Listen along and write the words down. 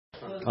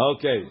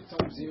Okay.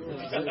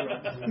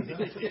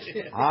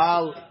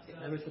 Al.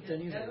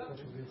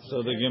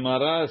 So the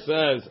Gemara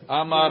says,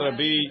 Amar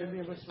Rabbi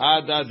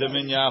Ada de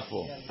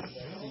Minyafo.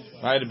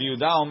 Right, Rabbi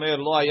Yehuda Omer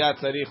lo haya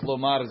tzarich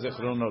lomar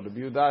zichronot. Rabbi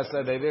Yehuda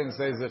said they didn't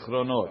say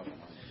zichronot.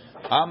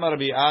 Amar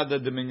Rabbi Ada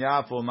de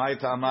Minyafo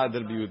ma'ita amad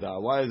Rabbi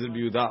Yehuda. Why does Rabbi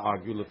Yehuda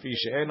argue? Lefi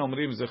she'en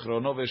omrim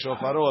zichronot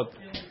ve'shofarot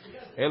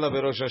ela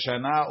berosh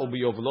Hashanah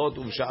u'biyovlot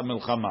u'b'sha'at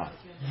milchama.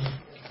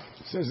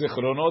 It says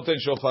zichronot and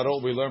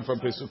shofarot we learn from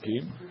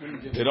Pesukim.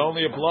 It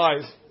only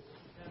applies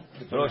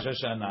to Rosh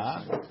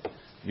Hashanah,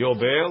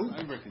 Yobel,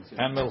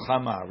 and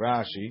Milchama.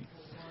 Rashi.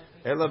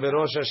 Ela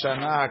berosh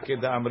Hashanah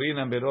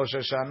kedamrinan berosh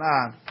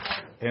Hashanah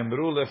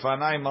emru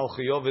lefanai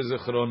malchiyo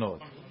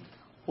vezichronot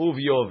uv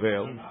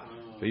Yovel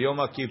v'yom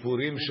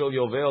HaKippurim shel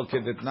Yovel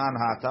kedetnan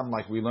ha'atam,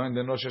 like we learned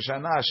in Rosh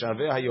Hashanah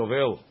shaveh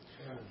haYovel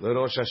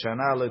lerosh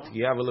Hashanah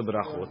letkiya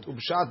v'lebrachot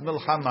ubshat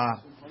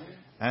milchama,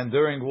 and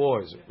during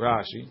wars.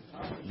 Rashi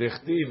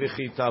dechti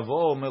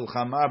v'chitavo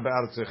milchama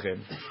be'artzechem,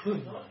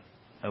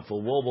 if a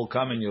war will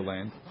come in your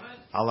land,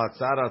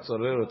 alatzara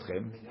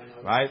tzorerotchem,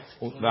 right?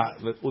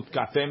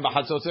 Utkatem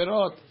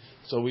b'chatzotzerot.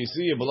 So we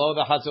see below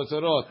the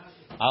chatzotzerot,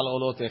 al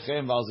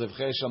olotechem v'al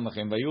zevchei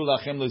shamachem v'yu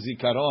lachem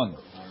lezikaron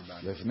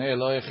lefnei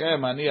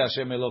Elohechem ani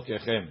Hashem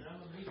Elokechem.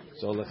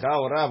 So lecha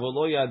ora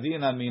v'lo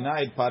yadina mina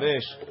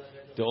itparesh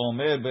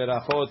teomer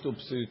berachot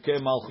u'psuke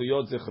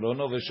malchuyot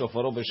zichrono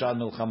v'shofaro b'shad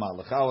milchama.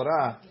 Lecha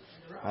ora,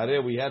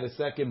 hare we had a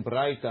second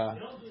braita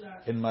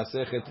in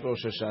Masechet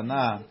Rosh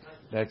Hashanah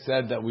that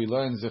said that we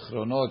learn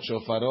zichronot,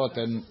 shofarot,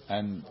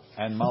 and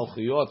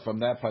malchiyot from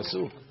that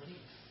pasuk.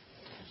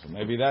 So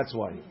maybe that's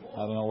why. I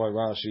don't know why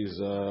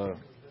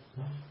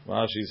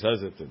Rashi's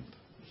hesitant.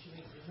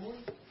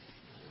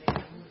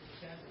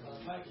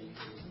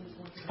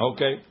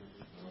 Okay.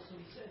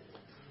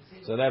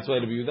 So that's why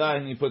the Yehuda,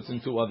 and he puts in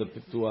two other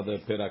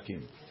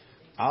perakim.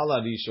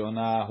 Ala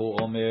Rishona hu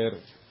omer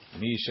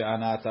mi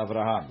she'anat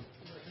Avraham.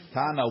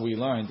 Tana, we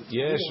learned,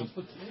 yes,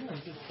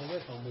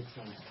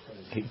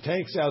 he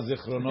takes out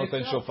zichronot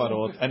and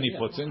shofarot and he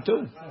puts in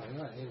two.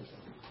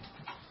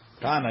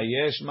 Tana,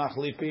 yesh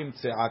machlipim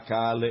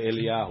tze'aka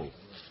le'Eliyahu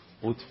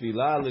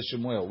utfila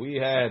le'Shemuel. We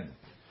had,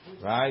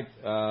 right,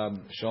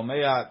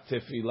 shomea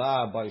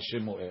tefila by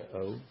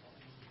Shemuel.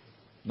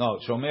 No,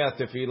 shomea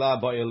tefila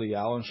by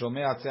Eliyahu and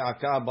shomea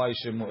tze'aka by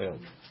Shemuel.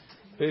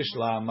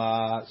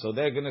 Bishlama, so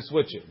they're going to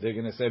switch it. They're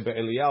going to say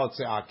be'Eliyahu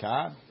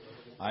tze'aka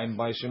and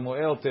by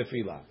Shemuel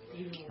tefila.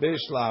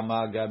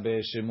 Bishlama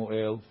gabe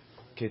Shemuel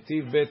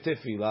ketiv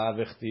betefila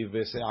vechtiv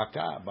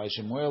bese'aka. By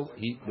Shemuel,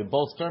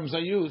 both terms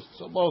are used.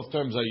 So both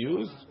terms are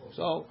used.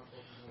 So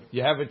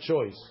you have a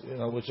choice. You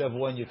know, whichever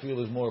one you feel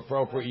is more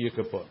appropriate, you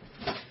could put.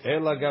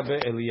 Ela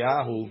gabe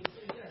Eliyahu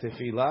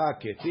tefila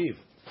ketiv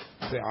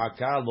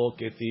se'aka lo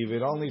ketiv.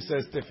 It only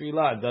says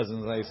tefila. It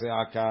doesn't say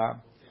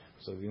se'aka.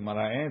 So the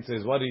Gemara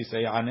answers, what do you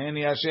say?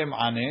 Aneni Hashem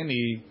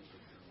aneni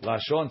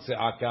lashon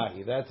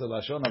se'aka. That's a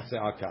lashon of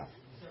se'aka.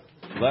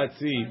 Let's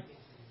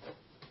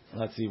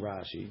see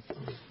Rashi.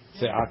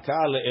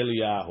 Se'aka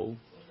le'Eliyahu,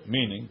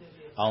 meaning,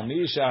 al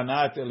mi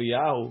she'anat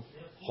Eliyahu,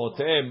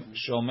 chotem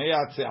shomea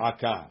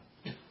tze'aka.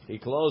 He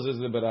closes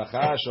the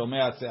beracha,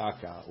 shomea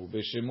tze'aka.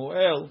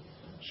 U'b'Shemuel,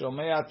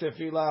 shomea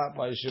tefila.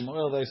 By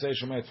Shemuel, they say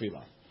shomea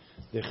tefila.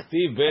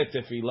 Dechtiv be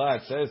tefila,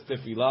 it says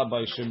tefila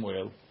by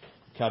Shemuel.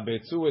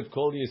 Kabetzu et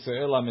kol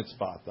Yisrael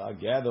ha'mitzpata.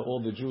 Gather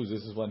all the Jews,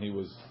 this is when he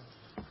was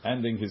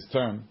ending his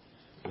term.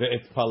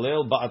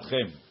 Ve'etpalel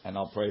ba'atchem, and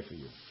I'll pray for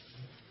you.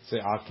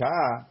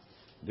 Se'aka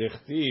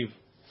dechtiv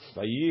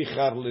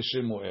vayichar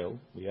leShemuel.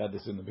 We had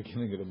this in the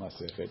beginning of the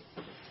Masechet.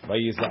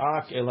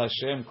 Vayizak el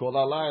Hashem kol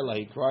halayla.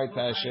 He cried to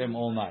Hashem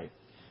all night.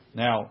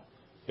 Now,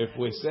 if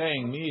we're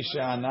saying mi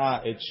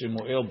she'ana et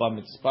Shemuel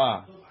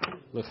b'mitzpah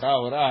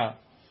lechaora,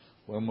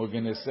 when we're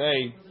going to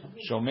say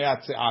shomea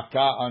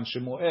tze'aka on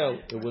Shemuel,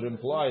 it would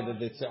imply that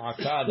the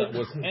tze'aka that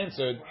was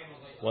answered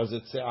was a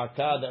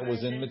tze'aka that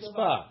was in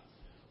mitzpah.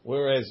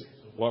 Whereas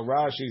what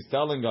Rashi is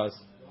telling us,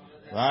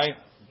 right?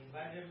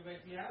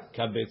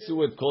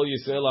 Kabetzu et kol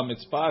Yisrael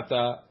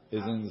ha'mitzpata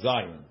is in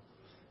Zion.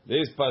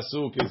 This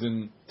pasuk is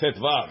in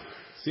Tetvav.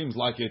 Seems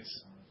like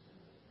it's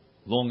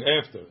long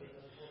after.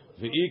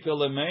 Ve'ika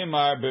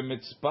lemeimar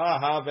b'mitzpah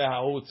ha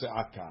ve'ha'u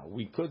tze'aka.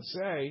 We could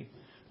say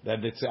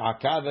that the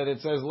tze'aka that it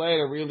says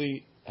later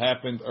really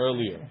happened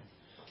earlier.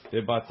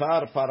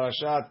 Debatar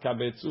parashat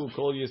kabetzu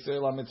kol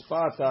Yisrael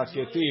ha'mitzpata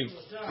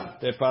ketiv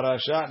te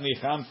parashat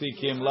nichamti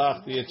ki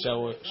imlachti et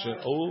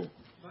Shaul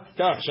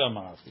kach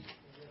shamati.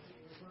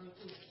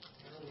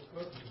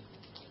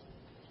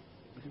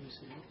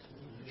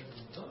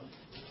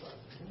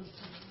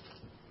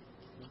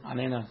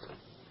 Anena.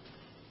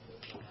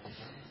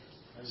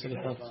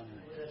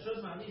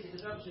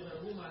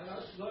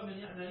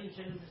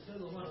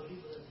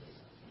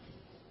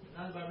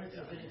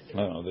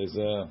 No, there's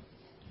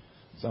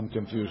some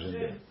confusion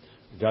there.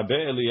 Gabe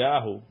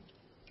Eliyahu,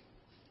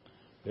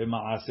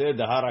 b'maaseh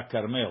dahar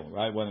HaKarmel,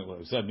 right? When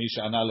it said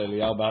Misha Anal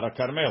Eliyahu b'har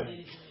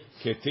HaKarmel,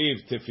 ketiv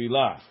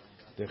tefillah,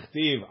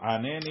 techtiv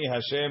aneni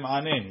Hashem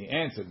aneni,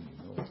 answer me.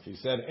 If he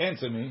said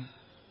answer me,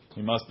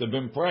 he must have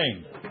been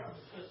praying.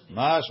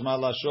 Mashma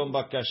lashon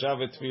bakasha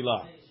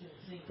v'tfilah.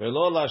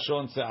 Velo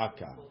lashon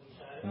se'aka.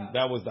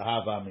 That was the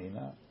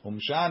Havamina.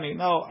 Umshani,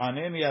 no,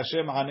 Aneni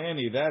Hashem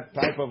Aneni, that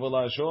type of a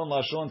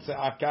Lashon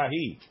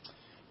Se'akahi.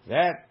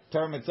 That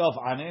term itself,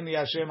 Aneni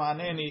Hashem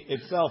Aneni,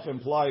 itself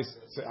implies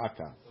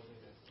Se'aka.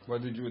 Why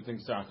did you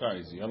think Se'aka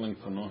is yelling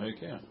for no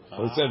hekeh?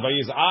 Well, it said,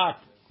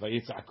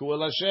 Vayiz'aku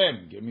el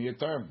Hashem. Give me a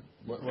term.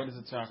 What is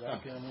it Se'aka?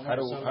 How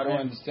do I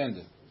understand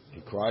it? He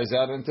cries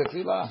out in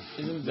tefillah.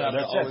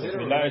 That's it.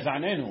 Tefillah is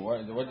Anenu.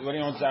 What do you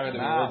want to say?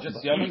 We're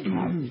just yelling?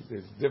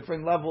 There's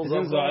different levels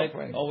of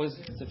praying. Always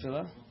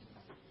tefillah?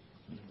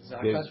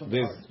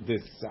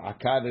 This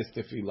Se'aka, this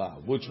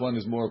tefillah. Which one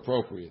is more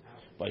appropriate?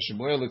 By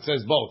Shemuel it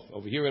says both.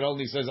 Over here it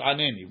only says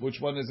Aneni.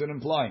 Which one is it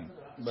implying?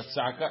 But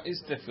Se'aka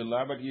is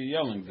tefillah, but you're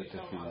yelling the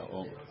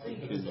tefillah.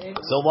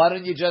 So why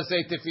don't you just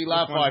say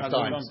tefillah 5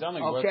 times?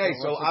 Okay,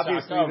 so what's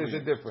obviously there's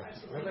a difference.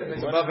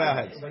 It's above our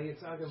heads.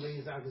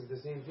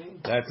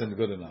 That's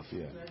good enough,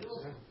 yeah.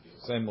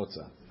 Same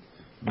motzah.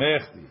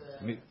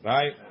 Mechti,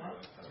 right?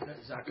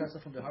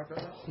 From the heart,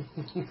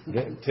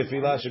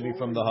 Tefillah should be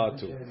from the heart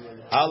too.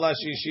 Allah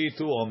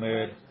shishitu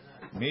omer,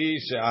 mi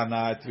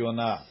she'ana et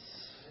Yonah.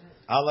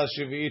 Allah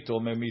Shivit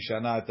Omer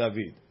Mishana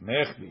David.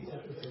 Mechli.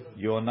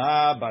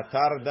 Yonah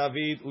Batar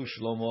David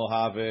Ushlomo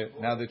Have.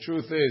 Now the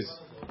truth is,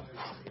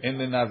 in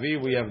the Navi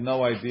we have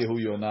no idea who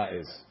Yonah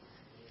is.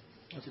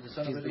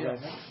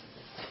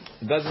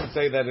 It doesn't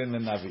say that in the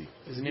Navi.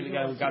 Isn't he the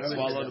guy who got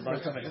swallowed by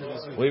the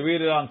whale? We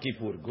read it on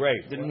Kippur.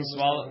 Great. Didn't he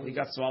swallow? He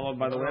got swallowed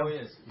by the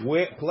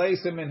whale?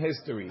 Place him in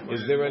history.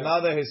 Is there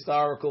another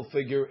historical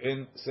figure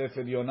in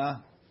Sefer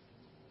Yonah?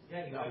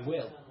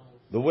 Whale.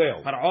 The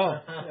whale. Par'o.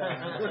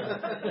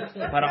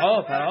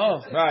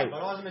 Par'o. Right.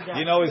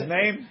 You know his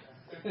name?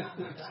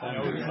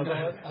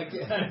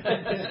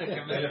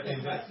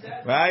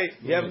 Right?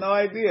 You have no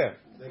idea.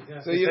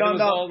 So you don't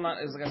know.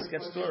 It's like a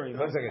sketch story.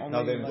 One second.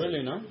 No,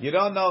 really, no? You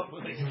don't know.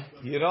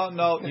 You don't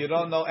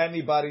know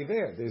anybody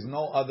there. There's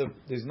no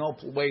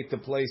way to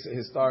place it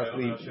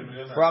historically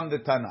from the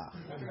Tanakh.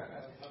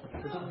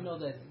 But don't we know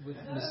that with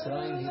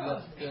Mitzrayim he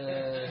left?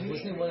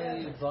 Wasn't he one of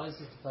the advisors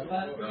to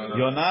Pharaoh?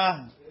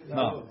 Yonah?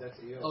 No.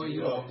 Oh,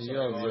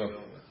 Yonah.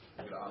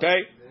 Okay,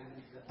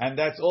 and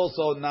that's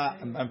also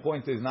not. My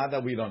point is not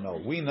that we don't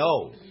know. We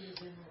know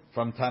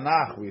from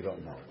Tanakh. We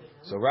don't know.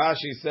 So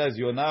Rashi says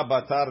Yonah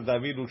Batar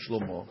David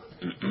Ushlomo.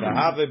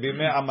 Tahave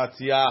bime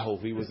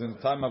Amatziyahu. He was in the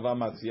time of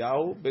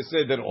Amatziyahu.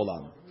 Beseder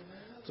Olam.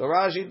 So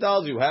Rashi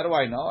tells you, how do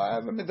I know? I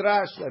have a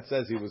midrash that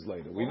says he was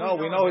later. We know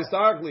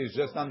historically. It's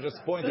just I'm just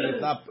pointing.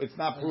 It's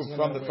not proof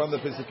from the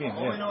Pesukim.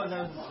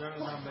 Yeah.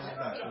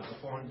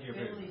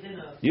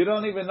 You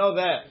don't even know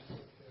that.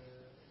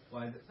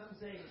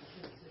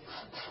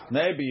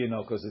 Maybe you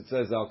know because it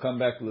says I'll come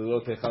back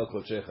l'lotechal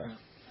kochecha.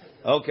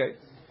 Okay,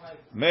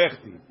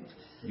 Mechti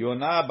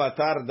Yonah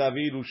Batar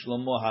David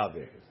Ushlomo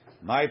Have.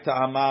 My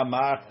ta'ama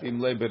ma'achtim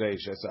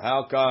lebereisha. So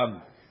how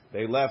come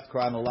they left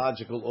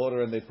chronological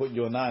order and they put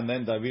Yonah and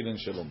then David and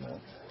Shlomo?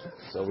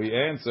 So we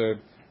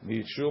answered,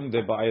 Mishum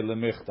de ba'il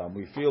lemichtam.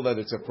 We feel that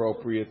it's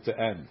appropriate to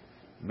end.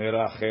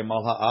 Merachem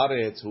al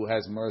haaretz, who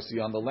has mercy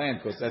on the land,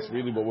 because that's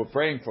really what we're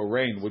praying for,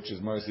 rain, which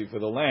is mercy for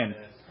the land.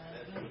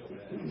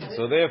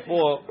 So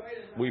therefore,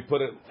 we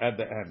put it at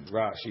the end.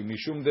 Rashi,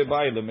 Mishum de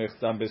ba'il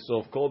lemichtam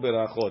besof kol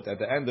berachot. At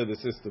the end of the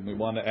system, we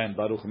want to end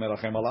Baruch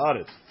merachem al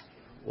haaretz.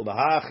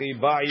 Ulahachi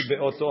ba'i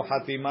be'oto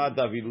hatima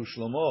David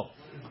u'Shlomo.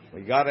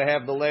 We got to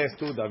have the last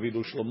two, David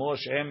u'Shlomo,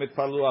 she'em et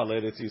parlu al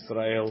Eretz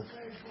Yisrael,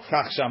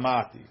 kach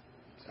shamati.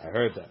 I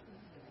heard that.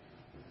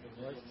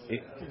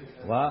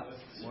 What?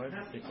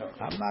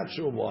 I'm not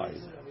sure why.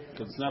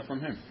 It's not from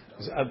him.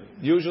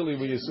 Usually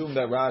we assume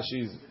that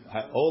Rashi's,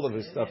 all of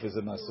his stuff is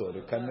a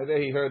Masoret. Kanere,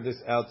 he heard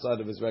this outside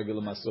of his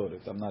regular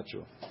Masoret. I'm not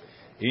sure.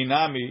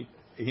 Inami,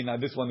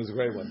 this one is a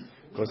great one.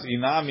 Because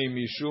Inami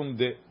mishum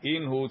de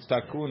inhu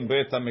takun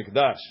bet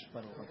HaMikdash.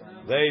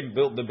 They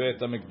built the Bet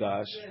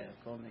HaMikdash.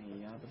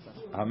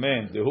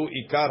 Amen. Dehu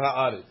ikar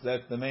haaretz.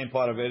 That's the main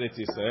part of Eretz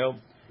Yisrael.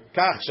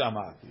 Kach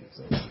shamati.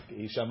 So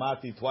he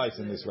shamati twice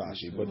in this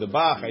Rashi. But the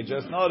Bach, I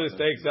just noticed,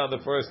 takes out the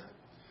first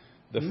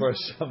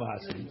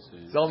shamati.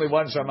 It's only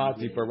one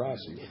shamati per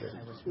Rashi.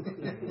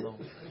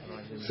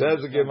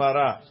 Says the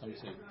Gemara.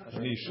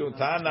 Mishum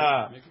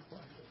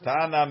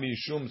Tana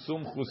mishum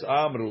sumchus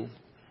amru.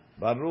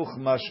 Baruch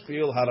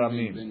mashpil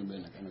haramim.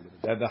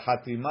 That the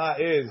hatima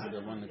is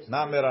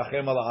not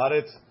merachem al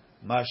haaretz.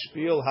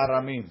 Mashpil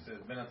haramim.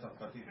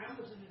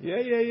 Yeah.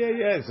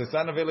 It's the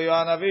son of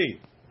Eliyahu Navi,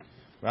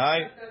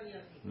 right?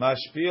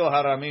 Mashpil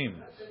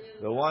haramim,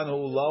 the one who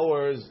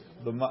lowers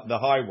the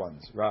high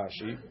ones.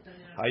 Rashi.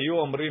 Hayu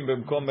omrim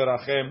b'mkom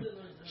merachem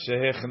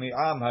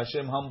shehechni'am.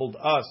 Hashem humbled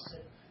us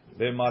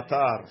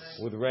b'matar,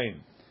 with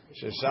rain.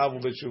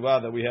 Sheshavu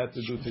b'teshuvah, that we had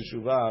to do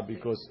teshuvah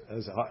because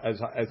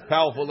as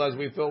powerful as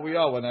we thought we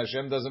are, when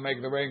Hashem doesn't make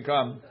the rain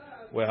come,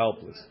 we're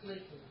helpless.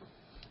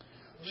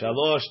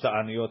 Shalosh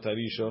ta'aniyot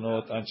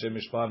harishonot anshe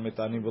mishpar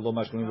metanim v'lo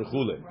mashkunim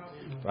v'chule.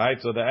 Right.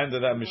 So the end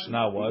of that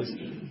Mishnah was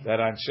that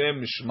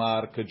anshe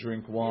mishmar could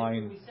drink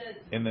wine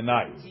in the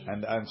night,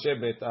 and anshe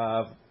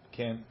betav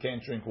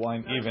can't drink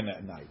wine even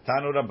at night.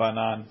 Tanu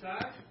Rabbanan,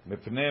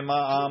 mipnei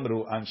ma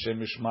amru anshe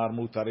mishmar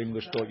mutarim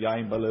l'shtot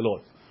yain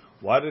balelot.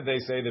 Why did they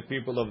say the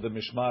people of the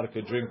mishmar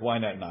could drink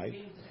wine at night?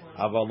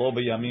 Avalo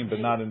b'yamim, but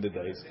not in the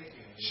days.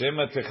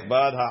 Shema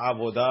tichbad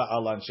ha'avoda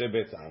al anshe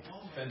bet av.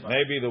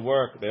 Maybe the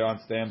work, they're on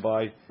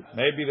standby.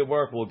 Maybe the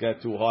work will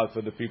get too hard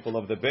for the people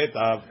of the bet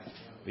av.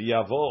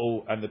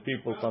 V'yavohu, and the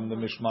people from the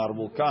mishmar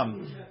will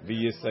come.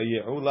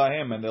 V'yisayi'u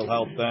lahem, and they'll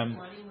help them.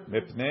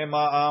 Mipnei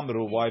ma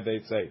amru, why they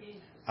say?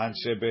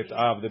 Anshe bet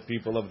av, the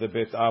people of the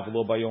bet av,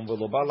 lo bayom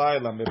v'lo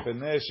balayla.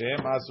 Mipnei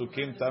shehem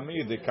asukim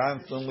tamid, they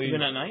constantly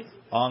Even at night?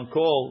 on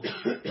call,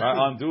 right,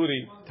 on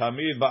duty.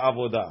 Tamid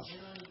ba'avodah.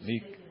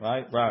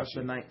 Right, Rashi.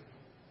 At night.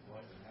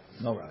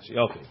 No Rashi.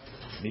 Okay.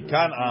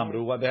 Mikan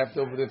amru, what they have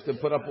to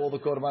put up all the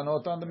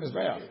korbanot on the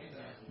mizbeach.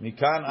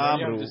 Mikan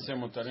amru. The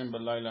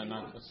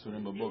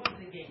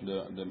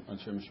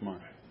Anshe Mishmar.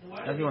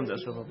 Everyone's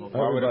Asur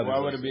B'Layla. Why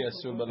would it be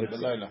Asur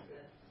B'Layla?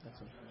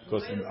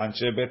 Because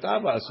Anshe Bet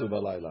Av Asur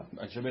B'Layla.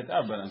 Anshe Bet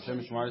Av, but Anshe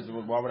Mishmar is,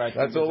 why would I?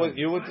 That's always,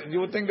 you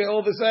would think they're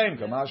all the same.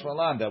 Kamash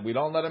Malan, that we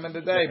don't let them in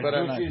the day, but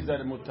at night. The Chidush is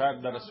that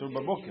Mutar that Asur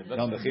B'Boker.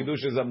 No, the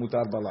Chidush is that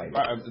Mutar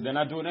B'Layla. They're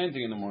not doing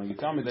anything in the morning. You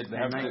tell me that they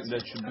have to,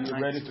 that should be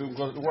ready to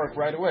go to work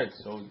right away.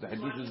 So the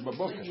Chidush is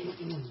B'Boker.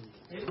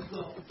 Okay.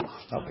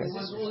 Is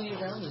this all year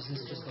round? Or is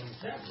this just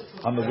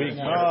On the week?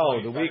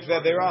 No, the week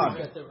that they're on.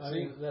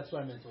 That's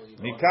what I meant all year.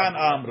 Mikan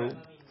Amru.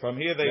 From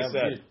here they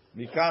said,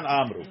 Mikan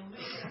Amru.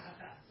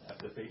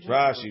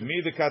 Rashi,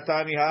 Mi de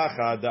Katani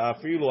Hacha da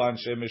Afilu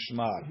Anshe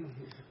Mishmar.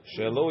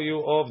 Shelo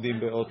yu ovdim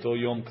beoto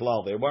yom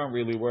klal. They weren't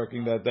really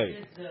working that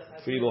day.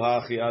 Afilu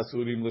Hachi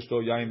Asurim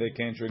L'shto Yain. They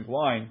can't drink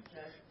wine.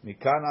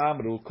 Mikan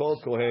Amru Kol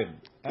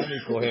Kohen. Any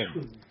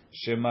Kohen.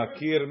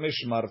 Shemakir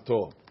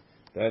Mishmarto.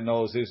 That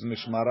knows his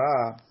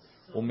Mishmara.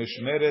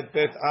 Umishmeret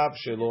Bet Av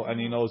Shelo. And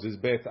he knows his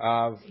Bet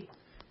Av.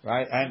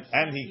 Right?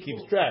 And he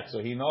keeps track. So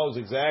he knows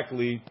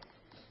exactly.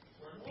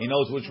 He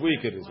knows which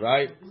week it is,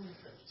 right?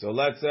 So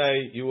let's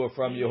say you were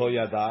from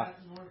Yehoyada,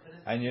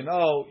 and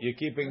you're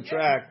keeping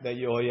track that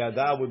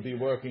Yehoyada would be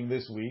working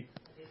this week,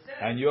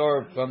 and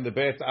you're from the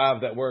Bet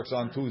Av that works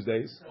on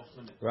Tuesdays,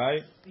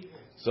 right?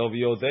 So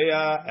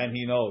V'yodea, and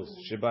he knows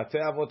Shebate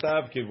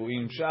Avotav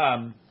Kivuim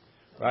Sham,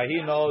 right?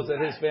 He knows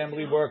that his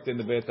family worked in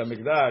the Beit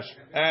Hamikdash,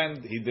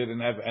 and he didn't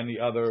have any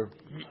other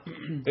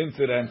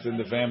incidents in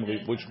the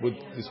family which would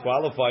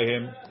disqualify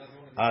him.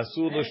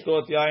 Asur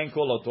l'shtot yain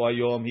kol oto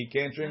hayom. He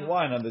can't drink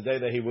wine on the day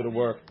that he would have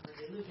worked.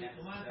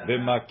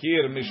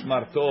 V'makir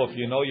mishmarto. If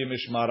you know your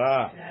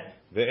mishmara,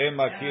 ve'em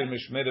makir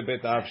mishmeret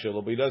bet av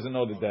shelo. But he doesn't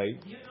know the day.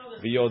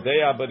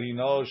 V'yodea, but he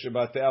knows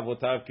shebate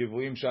avotav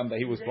kivuim sham, that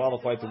he was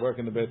qualified to work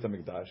in the Beit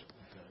Hamikdash.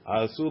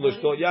 Asur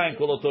l'shtot yain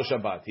kol oto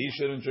Shabbat. He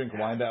shouldn't drink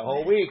wine that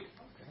whole week.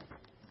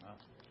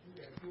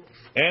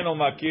 Eno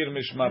makir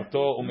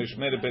mishmarto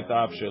u'mishmeret bet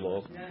av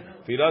shelo.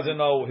 If he doesn't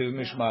know his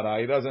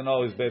mishmara, he doesn't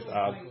know his bet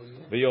av.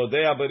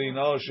 V'yodea, but he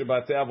knows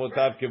shebate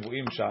avotav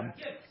kivuim sham.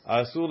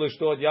 Asur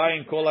l'shtot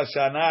yain kol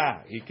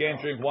hashana. He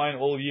can't drink wine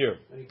all year.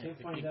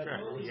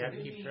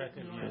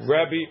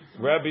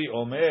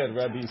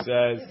 Rabbi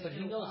says,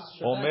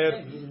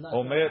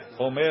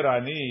 Omer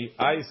ani,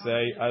 I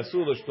say,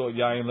 asur l'shtot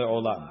yain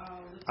le'olam.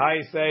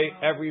 I say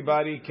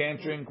everybody can't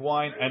drink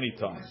wine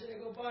anytime.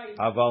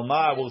 Aval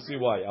ma, we'll see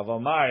why. Aval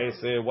ma, I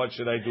say, what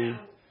should I do?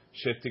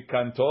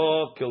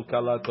 Shetikanto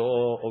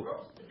kilkalato,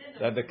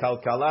 that the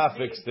kalkala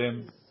fixed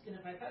him.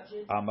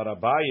 Amar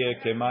Abaye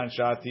keman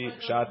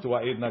shatu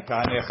ha'idna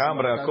kahane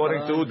chamra.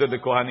 According to the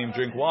Kohanim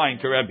drink wine,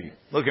 Kerebi.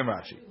 Look in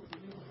Rashi.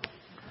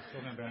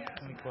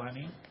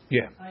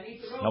 Yeah.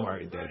 Don't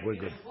worry, Dad. We're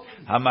good.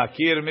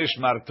 Hamakir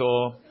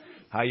mishmarto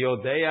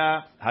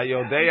hayodea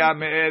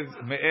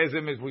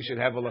me'ezim. We should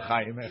have a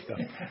l'chaim after.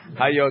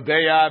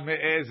 Hayodea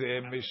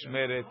me'ezim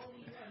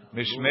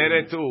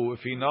mishmeretu.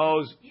 If he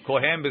knows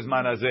kohen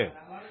bizman hazeh.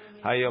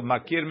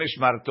 Hamakir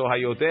mishmarto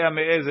hayodea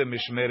me'ezim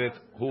mishmeret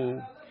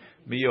hu.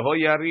 Mi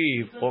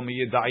Yehoyariv or mi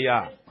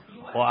Yedaya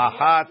or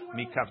Achat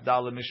mi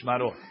Kafdal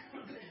Mishmarot.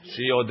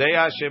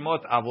 Sheyodea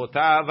Shemot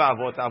Avotav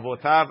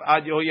Avotav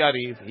Ad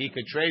Yehoyariv. He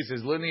could trace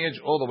his lineage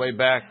all the way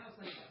back.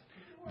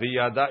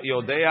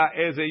 V'Yodea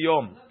Eze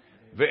Yom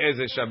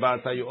ve'Eze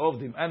Shabbat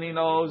Hayovdim, and he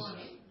knows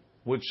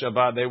which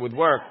Shabbat they would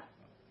work.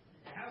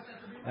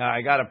 Now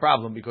I got a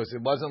problem because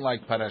it wasn't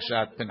like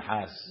Parashat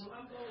Pinchas,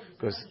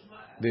 because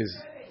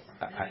there's.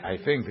 I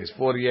think there's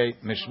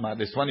 48 mishmar.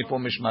 There's 24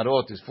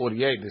 mishmarot. There's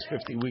 48. There's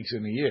 50 weeks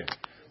in a year.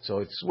 So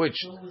it's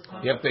switched.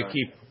 You have to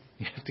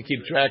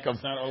keep track of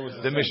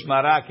the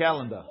mishmara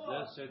calendar.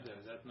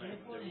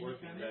 They're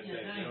working that day.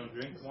 They don't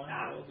drink wine.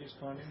 All these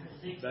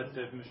Kohanim. That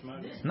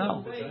mishmar.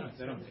 No. They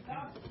don't.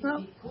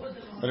 No.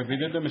 But if he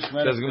did the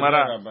mishmar,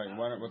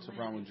 what's the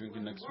problem with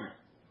drinking next week?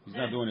 He's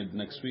not doing it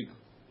next week.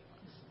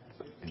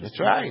 That's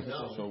right.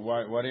 So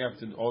why do you have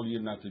to all year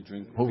not to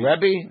drink? Who,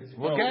 Rebbe?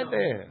 We'll get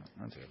there.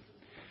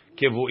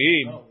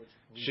 Kivuim,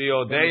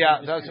 Sheyodea.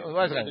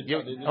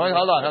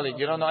 Hold on.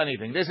 You don't know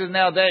anything. This is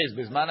nowadays.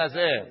 Bisman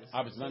hazeh.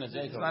 Bisman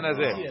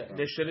hazeh.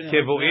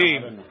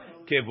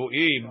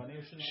 Kivuim,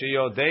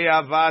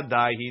 Sheyodea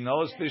vadai. He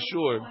knows for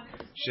sure.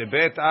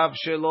 Shebet av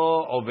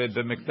shelo oved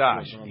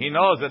b'mikdash. He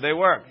knows that they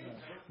work.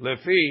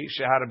 Lefi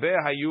sheharbe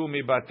hayu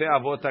mibate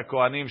avot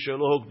hakohanim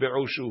shelo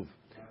hukbe'u shuv.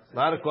 A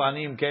lot of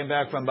kohanim came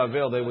back from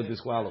Bavel; they were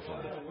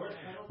disqualified,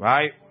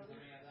 right?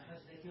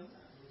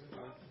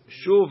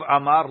 Shuv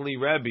amar li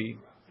Rebbe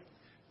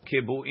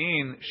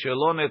kibuin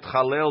shelo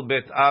netchalel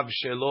bet av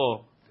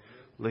shelo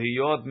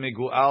lehiyot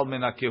migual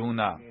min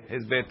hakehuna.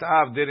 His bet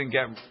av didn't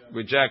get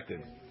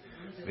rejected.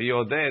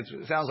 V'yodeh,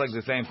 it sounds like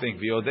the same thing.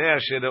 V'yodeh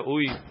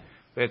she'ra'ui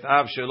bet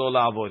av shelo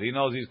la'avod. He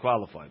knows he's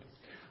qualified.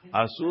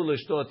 Asur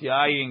l'shtot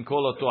yayin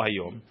kol oto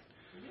hayom.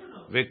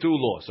 Vetu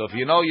lo. So if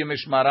you know your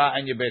mishmara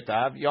and your bet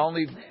av, you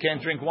only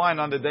can't drink wine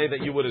on the day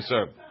that you would have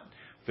served.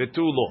 Vetu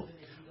lo.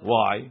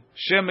 Why?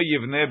 Shema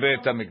yivneh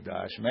bet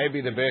hamikdash.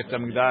 Maybe the bet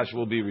hamikdash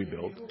will be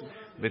rebuilt.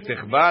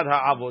 V'tichbad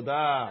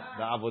ha'avodah.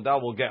 The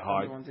avodah will get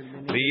hard.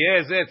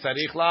 V'yeh zeh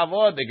tzarich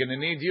la'avod. They're going to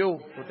need you.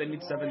 But they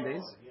need 7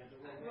 days.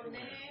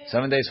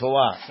 7 days for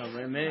what?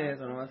 Met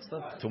and all that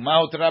stuff.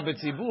 Tumah utera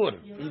b'tzibur.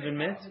 Even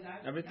met?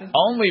 Everything?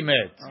 Only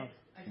met. Oh.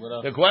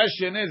 The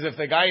question is, if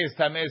the guy is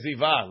tameh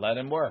ziva, let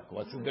him work.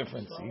 What's the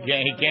difference?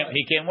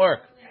 He can't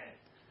work.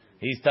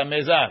 He's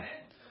tameh zav.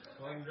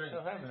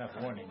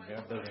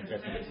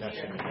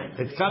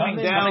 It's coming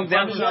down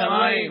from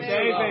Shamayim.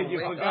 David, you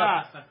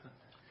forgot.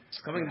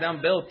 It's coming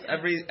down built.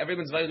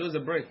 Everyone's value is a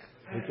brick.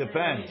 It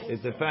depends.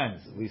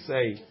 We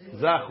say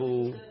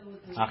zachu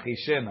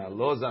achishena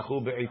lo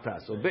zachu be'ita.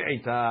 So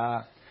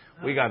be'ita,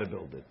 we got to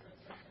build it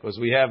because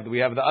we have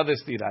the other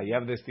stira. You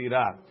have the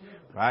stira,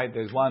 right?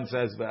 There's one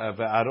says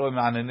ve'arom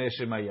ananeh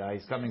shemaya.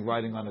 He's coming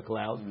riding on a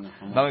cloud.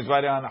 No, he's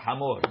riding on a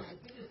hamor.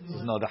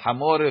 No, the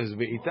hamor is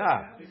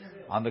be'ita.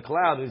 On the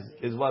cloud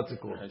is what's it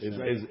called?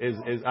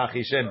 Is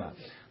achishena.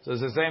 So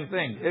it's the same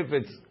thing. If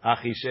it's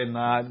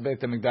achishena,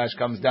 Beit HaMikdash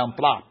comes down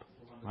plop,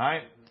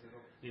 right?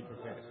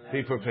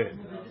 Be prepared.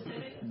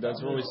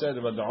 That's what we said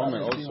about the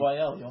Omer also.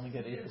 CYL, you only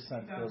get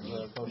 8%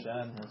 because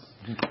Koshan has.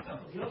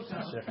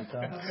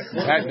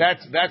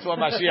 That's what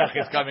Mashiach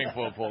is coming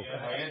for, Paul.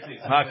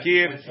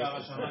 Makir.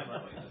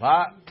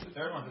 What?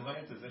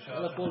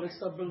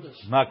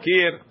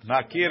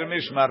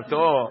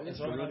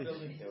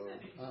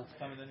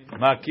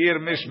 Makir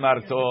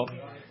mishmarto.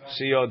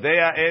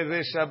 Sheyodea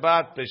eze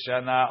Shabbat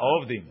b'shana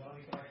ovdim.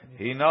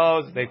 He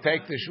knows they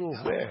take the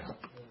shuv there.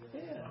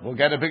 We'll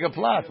get a bigger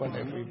plot when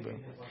they rebuild.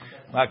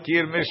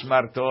 Makir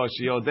mishmarto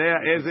sheyodea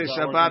eze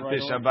Shabbat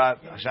b'Shabbat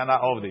shana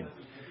ovdim.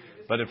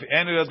 But if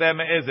enu yodea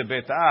me'eze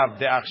betav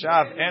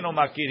de'achshav enu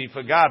makir, he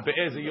forgot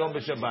be'eze yom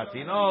b'Shabbat.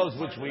 He knows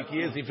which week he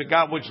is. He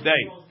forgot which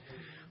day.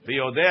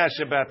 V'yodea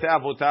shebate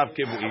avotav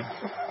kebuim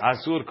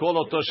asur kol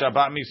oto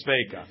Shabbat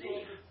mispeika.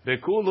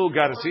 Bekulu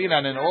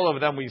garsinan, and all of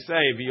them we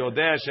say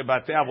v'yodea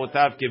shebate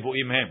avotav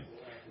kebuim hem.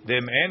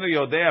 Dem enu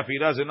yodea, if he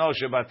doesn't know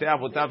shebate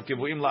avotav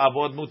kebuim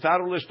la'avod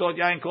mutaru l'shtot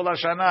yain kol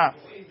hashana.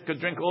 Could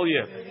drink all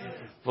year.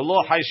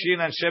 V'lo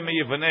hayshin and shema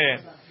yivneh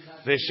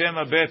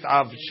v'shema bet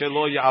av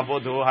shelo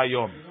ya'avod hu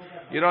hayom.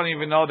 You don't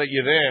even know that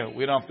you're there.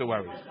 We don't have to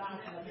worry.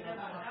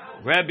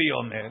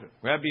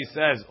 Rabbi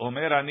says,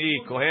 Omer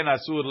ani kohen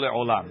asur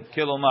le'olam.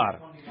 Kilomar.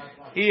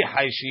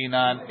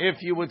 If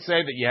you would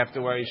say that you have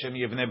to worry Shem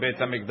Yivneh Beit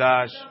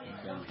HaMikdash,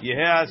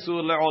 Yeheh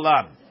Asur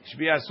Le'olam, should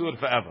be Asur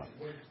forever.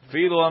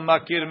 Filu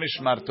Makir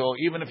Mishmarto,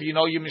 even if you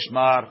know you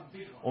Mishmar,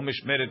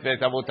 Umishmeret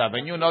Beit Avotav,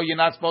 and you know you're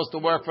not supposed to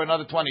work for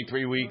another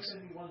 23 weeks,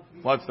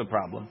 what's the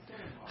problem?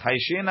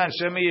 Chayshinan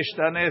Shem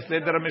Yishtaneh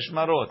Seder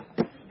Mishmarot.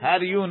 How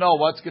do you know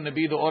what's going to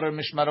be the order of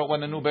Mishmarot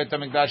when the new Beit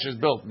HaMikdash is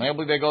built?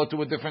 Maybe they go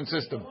to a different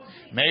system.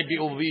 Maybe it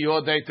will be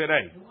your day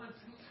today.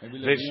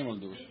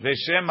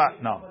 Veshema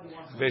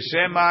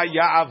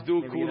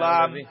ya'avdu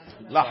kulam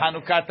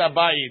lachanukat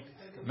habayit.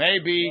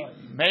 Maybe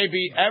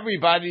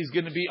everybody's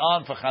going to be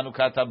on for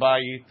Chanukat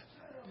habayit.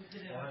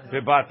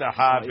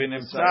 Bebataha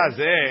v'nimtza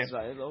zeh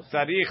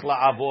tzarich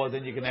la'avod,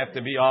 and you're going to have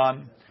to be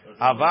on.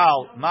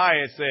 Aval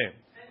ma'aseh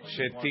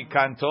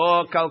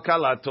shetikanto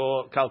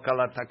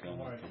kalkalatak.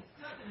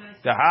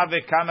 Tehave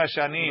kama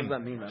shanim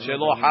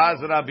shelo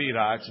hazra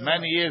bira. It's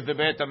many years the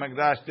Beit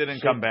HaMikdash didn't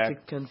come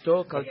back.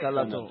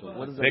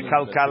 The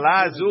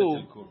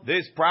kalkalazu,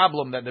 this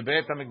problem that the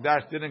Beit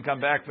HaMikdash didn't come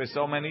back for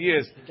so many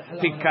years,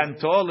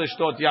 tikanto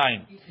l'shtot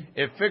yain.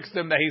 It fixed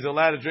him that he's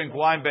allowed to drink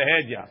wine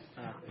behedya.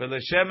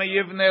 V'l'shema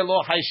yivneh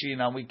lo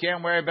hayshinam. We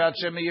can't worry about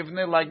shema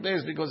yivneh like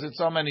this because it's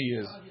so many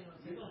years.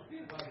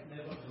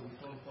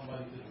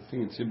 I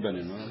think it's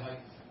Ibani, no?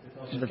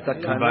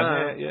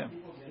 Yeah.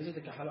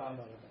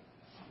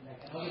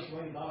 You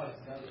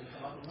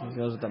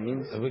know what that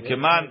means?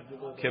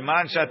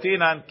 Keman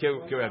shatinan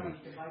kerebi.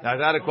 Now I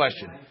got a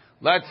question.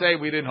 Let's say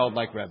we didn't hold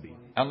like Rebbe,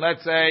 and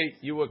let's say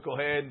you were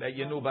kohen that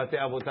you knew batei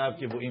avotav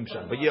kivuim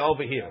sham, but you're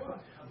over here.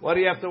 What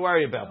do you have to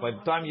worry about? By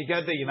the time you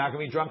get there, you're not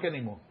going to be drunk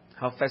anymore.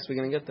 How fast are we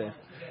going to get there?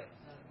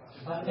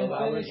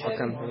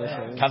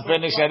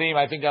 Kampen Sharim,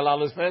 I think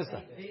Allah is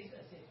faster.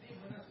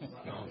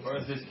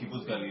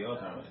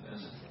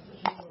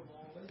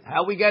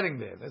 How are we getting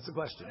there? That's the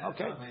question.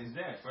 Okay.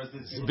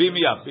 Beam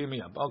me up.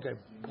 Okay.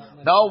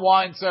 No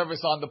wine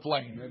service on the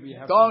plane.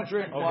 Don't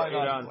drink wine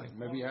on the plane.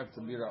 Maybe you have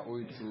to be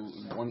Ra'ui to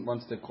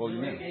once they call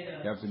you in.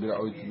 You have to be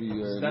Ra'ui to be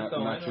not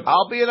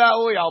I'll be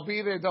Ra'ui. I'll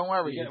be there. Don't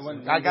worry.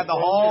 I got the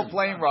whole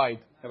plane ride.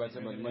 But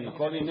when you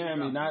call your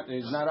name,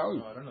 he's not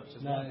Ra'ui.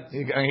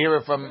 You can hear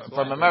it from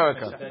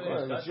America.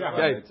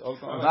 Okay.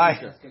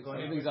 Nice.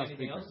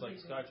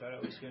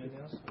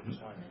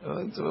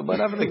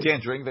 Whatever they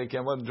can't drink, they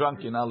can. When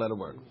drunk, you're not let it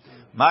work.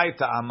 My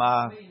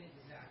ta'ama.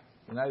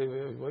 What are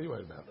you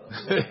worried about?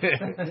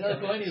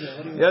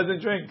 He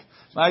doesn't drink.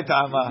 My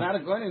ta'ama. Not a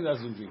goy, he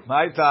doesn't drink.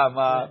 My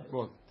ta'ama.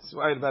 He's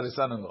worried about his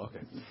son-in-law.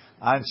 Okay.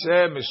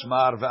 Anshe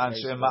mishmar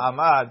ve'anshe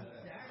ma'amad.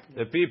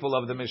 The people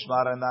of the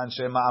Mishmar and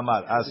Anshe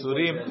Ma'amad.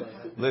 Asurim,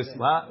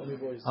 listen,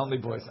 only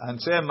boys.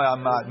 Anshe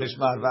Ma'amad,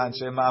 Mishmar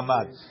v'Anshe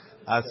Ma'amad.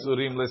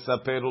 Asurim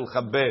l'saper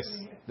ul'chabes.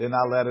 They're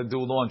not allowed to do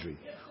laundry.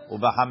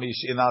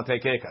 Ubahamishi, and I'll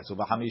take haircuts.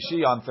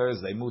 Ubahamishi on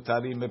Thursday.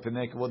 Mutarim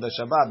mipnei kavod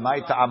Shabbat. My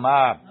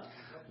ta'amar.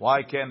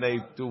 Why can't they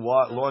do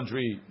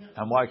laundry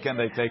and why can't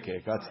they take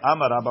haircuts?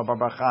 Amar Abba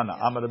Barbachana.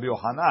 Amar Rabbi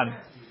Yochanan.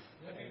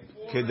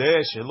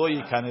 Kedei shelo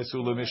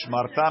yikanesu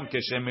l'mishmartam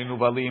keshem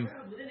menuvalim.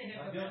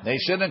 They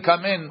shouldn't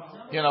come in,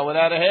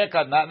 without a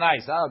haircut. Not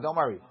nice. Oh, don't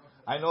worry.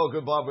 I know a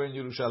good barber in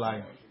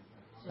Yerushalayim.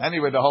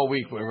 Anyway, the whole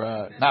week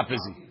we're not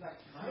busy.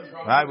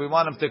 Right? We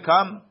want them to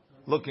come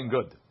looking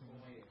good.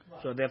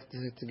 So they have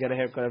to get a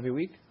haircut every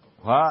week?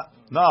 What?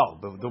 No.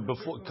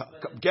 Before,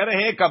 get a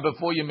haircut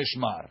before you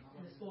mishmar.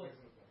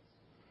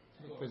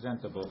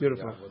 Presentable.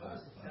 Beautiful.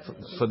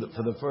 For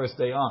the first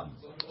day on.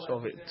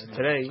 So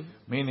today...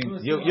 Meaning,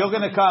 you're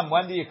going to come.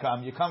 When do you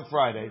come? You come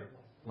Friday.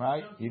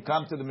 Right? You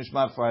come to the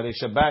Mishmar Friday.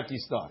 Shabbat you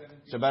start.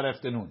 Shabbat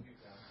afternoon.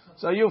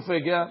 So you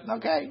figure,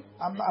 okay,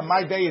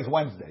 my day is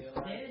Wednesday.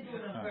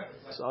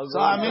 So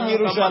I'm in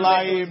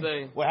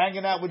Yerushalayim. We're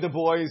hanging out with the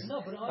boys.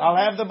 I'll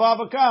have the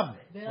barber come.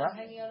 They're not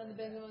hanging out in the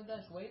Beit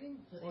HaMikdash waiting?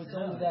 Or it's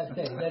only that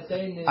day? That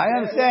day I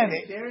understand.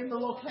 They're in the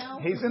locale?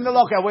 He's in the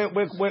locale.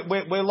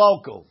 We're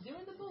local. They're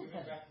in the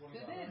bullpen.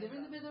 They're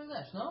in the Beit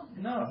HaMikdash, no?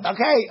 No.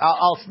 Okay,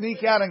 I'll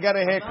sneak out and get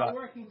a haircut. I'm not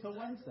working till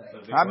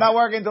Wednesday. I'm not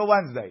working till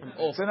Wednesday.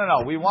 So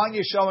no. We want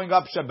you showing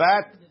up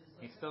Shabbat.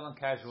 He's still on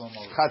casual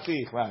mode.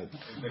 Chatzich, right.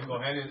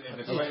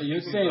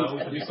 You're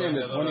saying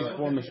that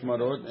 24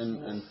 mishmarot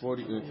and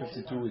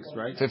 52 weeks,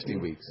 right? 50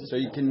 weeks. So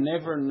you can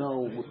never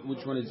know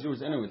which one is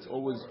yours. Anyway, it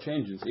always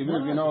changes. Even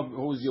if you know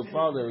who's your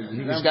father.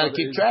 You just got to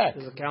keep track.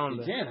 There's a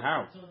calendar. You can't.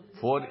 How?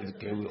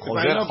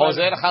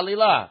 Choser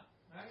Chalila.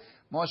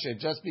 Moshe,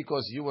 just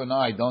because you and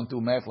I don't do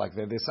math like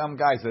that, there's some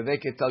guys that they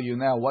can tell you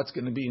now what's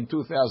going to be in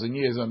 2,000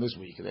 years on this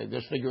week. They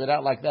just figure it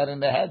out like that in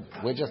their head.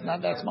 We're just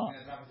not that smart.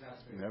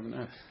 We have an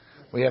app.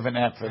 We have an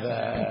app for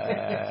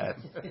that.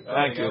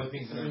 Thank you.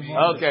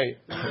 Okay.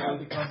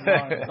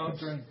 Don't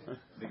drink.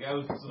 The guy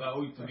who's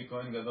Ra'ui to be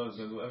Kohen Gadol, does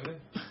he do every day?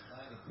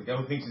 The guy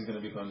who thinks he's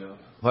going to be Kohen Gadol.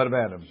 What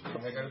about him?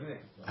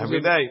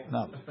 Every day?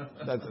 No.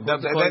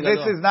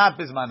 This is not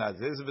Bizman Haz.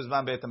 This is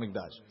Bizman Beit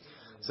HaMikdash.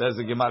 Says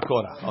the Gemara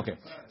Korah. Okay.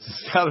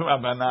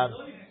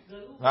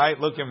 Right?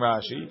 Look in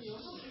Rashi.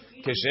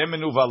 Keshem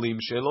menuvalim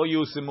shelo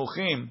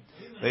yusimuchim.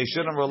 They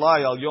shouldn't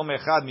rely on Yom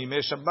Echad Mimei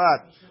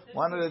Shabbat.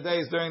 One of the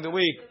days during the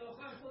week.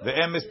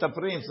 Ve'em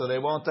mistaprim, so they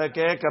won't take a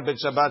haircut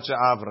b'Shabbat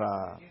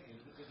she'avra.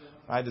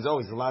 Right? There's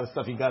always a lot of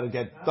stuff you got to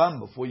get done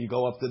before you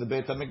go up to the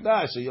Beit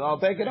HaMikdash. So I'll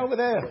take it over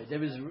there.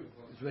 It's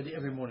ready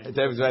every morning.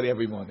 It's ready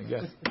every morning.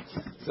 Yes.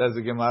 Says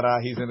the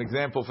Gemara. He's an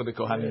example for the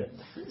Kohanim.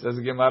 Says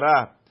the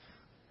Gemara.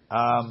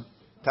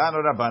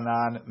 Tanu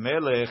Rabbanan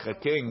Melech, a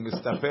king,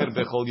 mistaper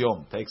bechol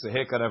yom, takes a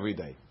haircut every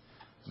day.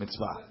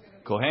 Mitzvah.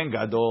 Kohen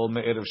Gadol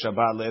me'erev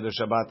Shabbat le'erev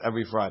Shabbat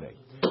every Friday.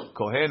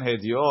 Kohen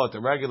Hediot, a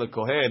regular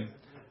Kohen,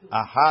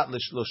 ahat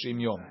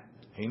l'shloshim yom.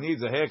 He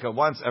needs a haircut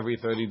once every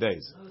 30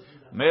 days.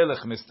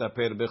 Melech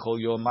mistaper bechol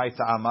yom. My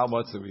ta'ama,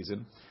 what's the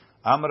reason?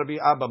 Amar Rabbi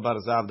Abba bar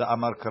Zavda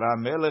Amar Kra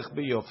Melech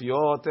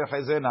biyofyo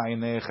techezen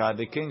ha'ineicha.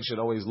 The king should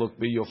always look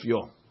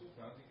biyofyo.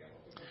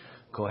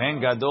 Kohen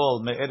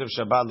Gadol me'erev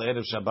Shabbat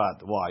le'erev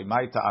Shabbat. Why?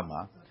 My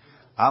ta'ama.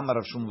 Amar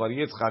Rav Shmuel bar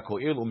Yitzchak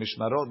ho'il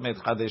u'mishmarot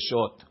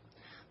me'chadeshot.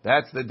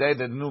 That's the day that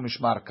the new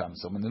mishmar comes.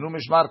 So when the new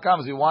mishmar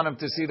comes, we want him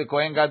to see the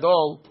Kohen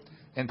Gadol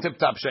in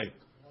tip-top shape.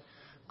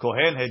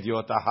 Kohen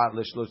Hediot ahat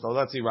l'shlosh.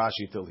 Let's see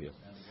Rashi till here.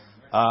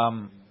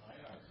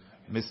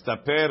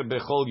 Mistaper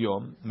bechol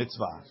yom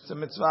mitzvah. It's a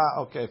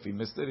mitzvah. Okay, if he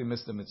missed it, he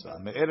missed the mitzvah.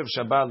 Me'erev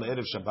Shabbat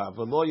le'erev Shabbat.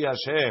 V'lo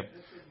yasheh.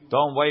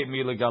 Don't wait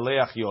me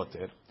legaleach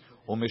yoter.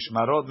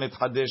 Umishmarot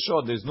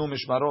mitchadeshot. There's new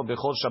mishmarot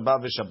bechol Shabbat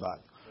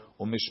v'Shabbat.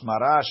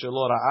 Umishmara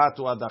shelo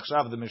ra'atu ad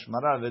achshav. The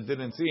mishmara that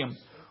didn't see him.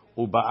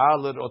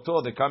 Uba'al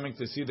l'roto. They're coming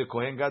to see the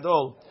Kohen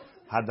Gadol.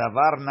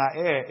 Hadavar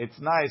na'eh. It's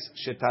nice.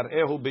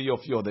 Shetar'ehu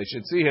biyofyo. They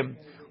should see him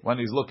when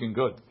he's looking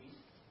good.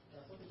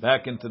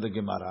 Back into the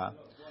Gemara,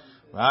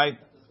 right?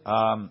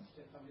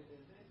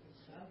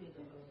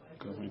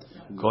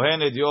 Kohen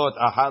Hediot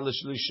ahad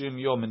l'shlishim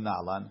yom min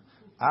na'alan.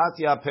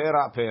 Atya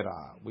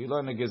pera. We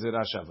learn the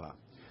Gezerah Shava.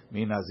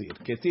 Minazir.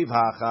 Ketiv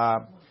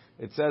ha'acha.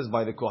 It says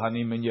by the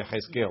Kohanim in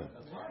Yechezkel.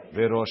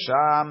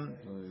 Verosham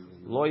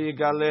lo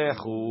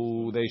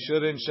yigalechu. They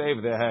shouldn't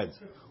shave their heads.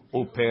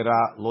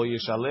 Upera lo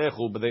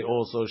yishalechu, but they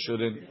also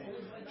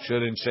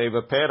shouldn't shave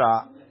a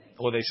pera,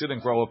 or they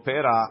shouldn't grow a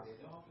pera.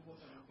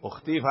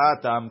 Uchtiv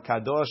hatam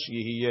kadosh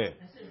yihiyeh.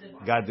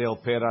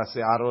 Gadel pera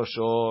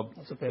se'arosho.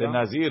 The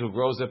Nazir who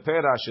grows a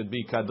pera should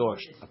be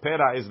kadosh. A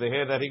pera is the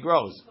hair that he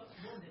grows.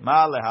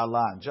 Ma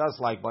lehalan, just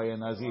like by a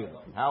Nazir.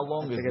 How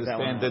long is the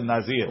standard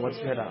Nazir? What's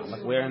pera?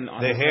 Like where in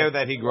the hair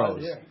that he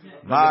grows.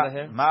 Ma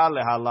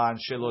lehalan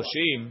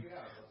shloshim.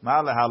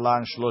 Ma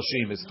lehalan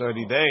shloshim is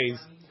 30 days.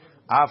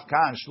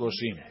 Afkan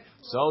shloshim.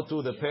 So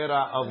too the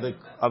pera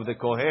of the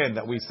kohen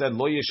that we said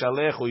lo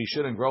yishalechu, he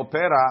shouldn't grow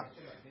pera,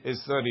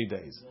 is 30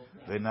 days.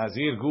 The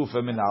Nazir gufa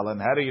minalan.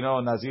 How do you know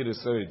a Nazir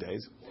is 30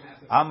 days?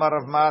 Amar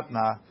Rav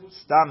Matna,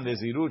 stam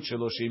nezirut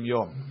sheloshim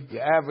yom. The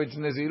average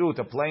nezirut,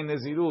 a plain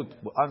nezirut,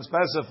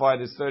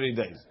 unspecified, is 30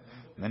 days.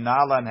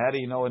 Minalan, how do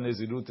you know a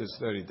nezirut is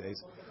 30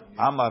 days?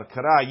 Amar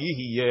kra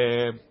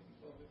yihiyeh.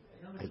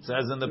 It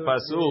says in the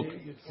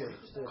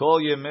pasuk, kol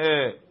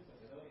yemeh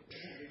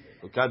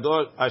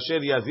kadosh asher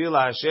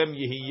yazila Hashem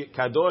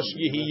kadosh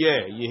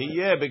yihiyeh.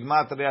 Yihiyeh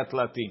b'gematria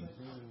tlatim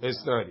is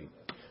 30.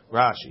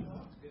 Rashi.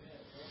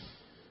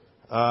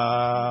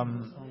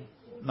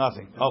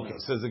 Nothing. Okay,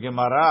 says the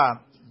Gemara.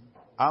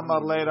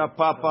 Amar leira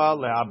papa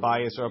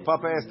le'abayis, or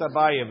papa asked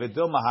Abaye,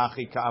 v'dilma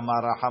hachi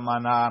ka'amar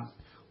Hamana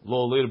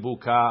lo lirbu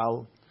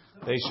kal.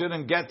 They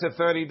shouldn't get to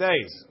 30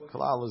 days.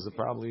 Kalal is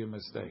probably a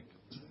mistake.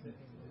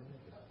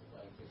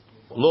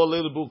 Lo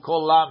lirbu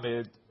kol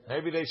lamid.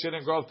 Maybe they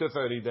shouldn't grow up to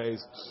 30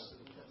 days,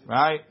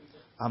 right?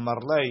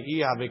 Amar lei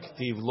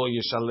ihaviktiv lo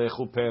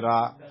yishalechu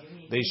pera.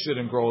 They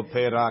shouldn't grow a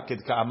pera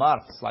kid ka'amar.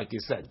 It's like you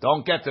said.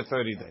 Don't get to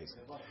 30 days.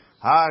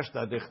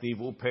 Hashta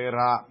dechtivu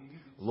pera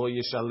lo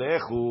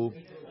yishalechu.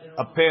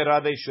 A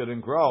pera they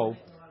shouldn't grow.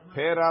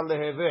 Pera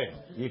leheve.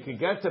 You can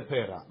get to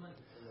pera.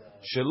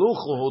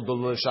 Sheluchu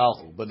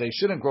l'shalchu, but they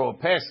shouldn't grow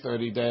past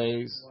 30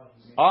 days.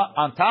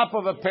 On top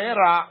of a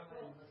pera,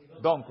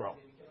 don't grow.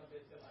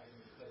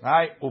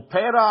 Right?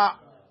 Upera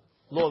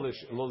lo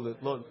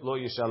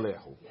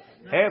yishalechu.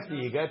 After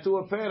you get to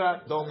a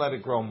pera, don't let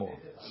it grow more.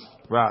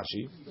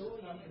 Rashi.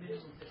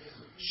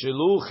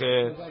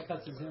 Sheluche.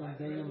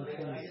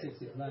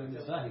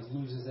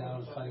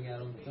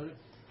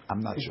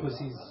 I'm not sure.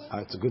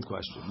 It's a good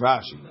question.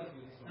 Rashi.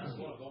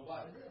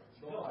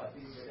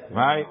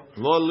 Right?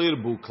 Lo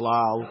lirbu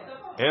klal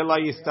ela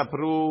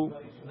yistapru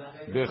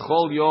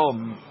bechol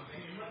yom.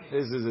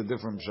 This is a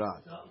different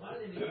shot.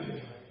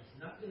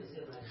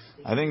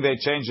 I think they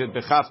changed it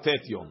bechaf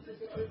tet yom.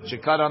 She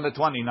cut on the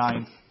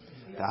 29th.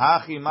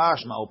 Tahachi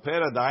mashma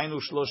opera dainu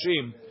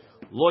shloshim.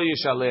 Lo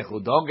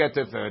yishalechu. Don't get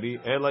to 30.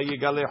 Ela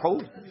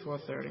yigalechu.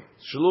 4:30.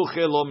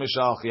 Shluche lo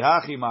mishalchi.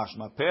 Hachi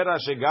mashma. Pera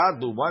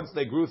shegadu. Once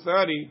they grew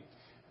 30,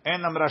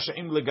 enam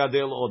rashaim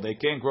legadel od. They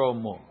can't grow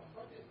more.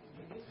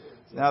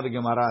 Now the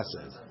Gemara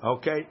says,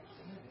 okay.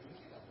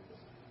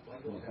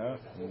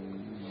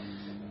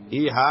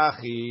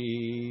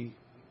 Ihachi.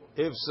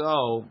 If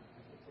so,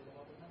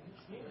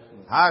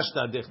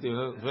 hashta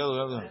dichtiv.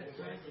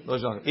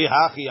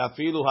 Ihachi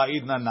afilu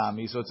ha'idna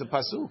nami. So it's a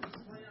pasuk.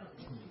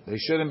 They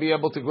shouldn't be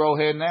able to grow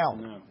hair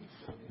now.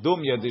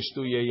 Dumya dishtu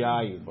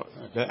yayin.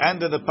 The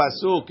end of the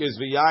pasuk is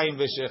v'yayin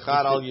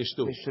v'shechar al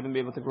yishtu. They shouldn't be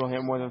able to grow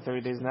hair more than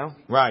 30 days now?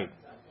 Right.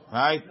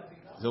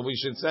 So we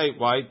should say,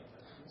 right?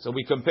 So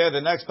we compare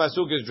the next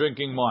pasuk is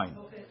drinking wine.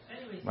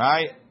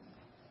 Right?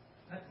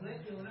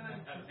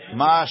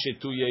 Ma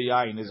shetu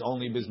yayin is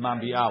only bizman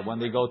bi'ah. When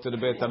they go to the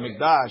Beit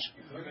HaMikdash,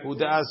 hu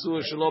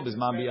de'asur shelo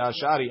bizman bi'ah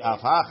shari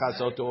afhacha,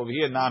 so to over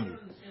here nami.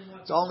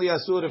 It's only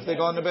asur if they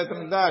go in the Beit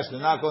HaMikdash. They're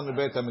not going to the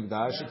Beit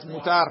HaMikdash. It's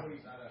mutar.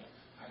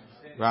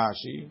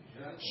 Rashi.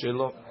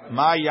 Shelo.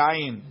 Ma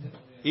yayin.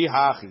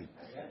 Ihachi.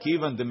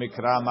 Kivan de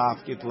mikra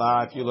maf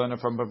kitla. If you learn it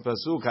from the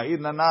pasuk,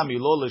 ha'idna nami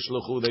lo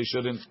lishluchu. They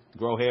shouldn't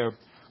grow hair.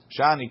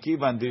 Shani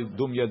kivan de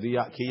dumya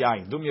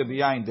kiyayin. Dumya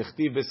diyayin.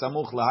 Dechtiv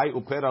besamuch lahai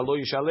upera lo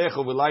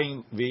yishalechu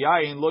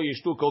v'yayin lo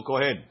yishtu kol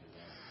kohen.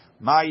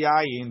 Ma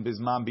yayin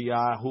bizman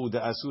biyahu. The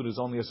asur is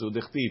only asur.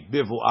 Dechtiv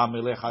bivu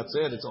amelech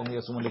hatzer. It's only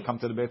asur when they come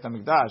to the Beit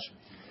HaMikdash.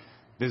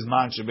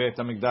 Bizman shebeit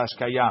HaMikdash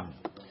kayam.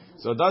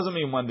 So it doesn't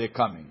mean when they're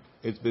coming.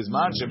 It's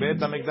bizman shebeit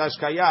HaMikdash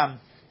kayam.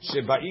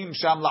 Shebaim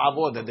sham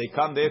la'avod. That they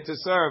come there to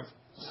serve.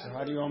 So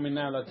how do you want me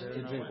now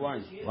to drink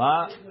wine?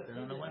 What?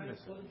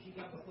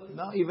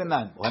 No, even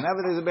then.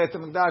 Whenever there's a Beit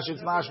HaMikdash,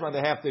 it's mashma.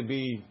 They have to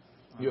be.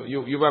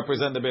 You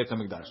represent the Beit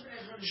HaMikdash.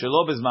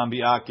 Shelo bizman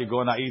bi'ah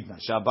kegon ha'idna.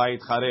 Shabayit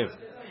charev.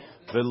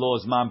 V'lo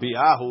zman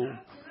bi'ahu.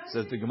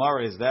 Says the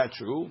Gemara, is that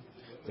true?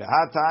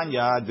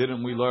 V'hatanya,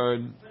 didn't we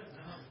learn?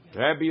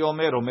 Rabbi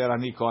Omer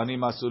ani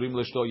kohanim asurim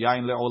l'shto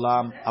yain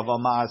le'olam aval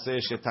ma'aseh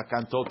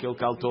shetakanto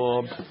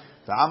kilkalto.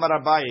 Ta'amar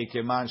Abaye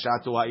keman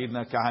shatu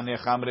ha'idna kahane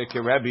chamre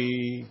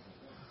kerebi.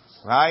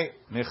 Right?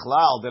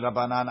 Michlal de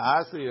Rabbanan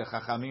Asri. The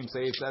Chachamim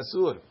say it's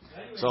asur.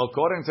 So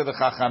according to the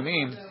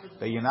Chachamim,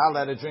 that you're not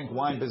allowed to drink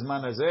wine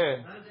bisman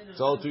hazeh.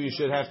 So too you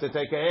should have to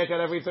take a haircut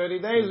every 30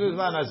 days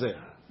bisman hazeh.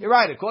 You're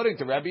right. According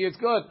to Rabbi, it's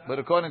good, but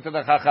according to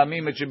the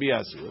Chachamim, it should be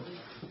asur.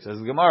 Says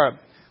the Gemara,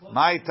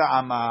 "My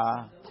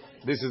ta'ama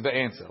This is the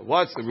answer.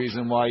 What's the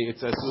reason why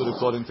it's asur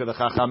according to the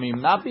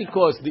Chachamim? Not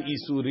because the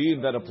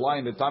isurim that apply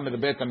in the time of the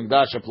Beit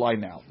HaMikdash apply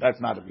now.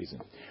 That's not the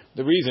reason.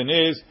 The reason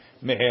is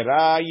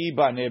Mehera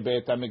yibane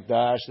Beit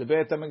HaMikdash. The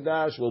Beit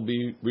HaMikdash will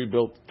be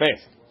rebuilt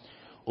fast.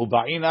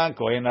 Uba'inan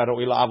kohen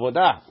haro'i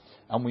la'avodah.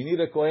 And we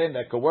need a kohen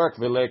that can work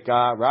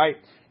v'leka, right?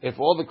 If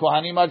all the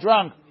kohanim are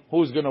drunk,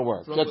 who's going to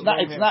work? So it's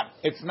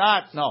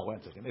not. No, wait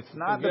a second. It's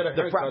not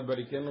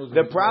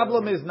the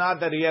problem is not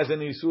that he has an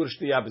isur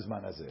shtiyah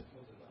b'zman hazeh.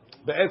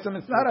 Be'etzem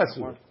it's not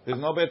asur. There's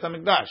no Beit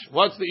HaMikdash.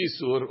 What's the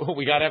isur?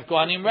 We got to have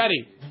kohanim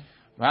ready,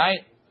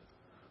 right?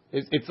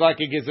 It's like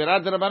a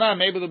gezerat d'Rabbanan.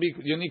 Maybe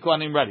you need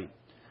kohanim ready.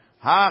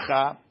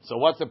 Hacha. So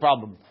what's the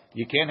problem?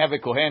 You can't have a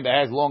kohen that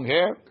has long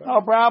hair.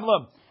 No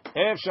problem.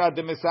 Efshad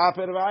de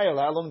mesafer v'ayil.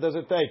 How long does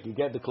it take? You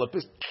get the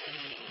clippers,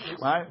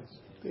 right?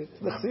 It's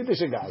the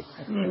chsidish guy.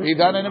 Be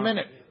done in a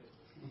minute.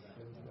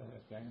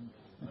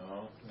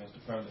 No, he has to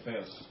perm the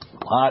face.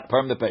 What?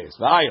 Perm the face.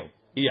 V'ayil.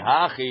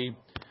 Ihachi.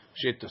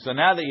 So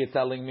now that you're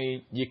telling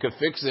me you could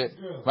fix it,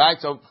 right?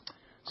 So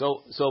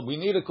we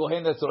need a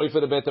kohen that's sorry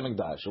for the Beit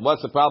HaMikdash. So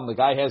what's the problem? The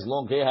guy has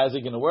long hair. How's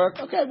he going to work?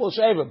 Okay, we'll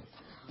shave him.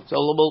 So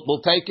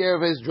we'll take care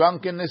of his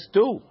drunkenness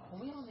too. Are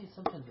we on the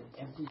assumption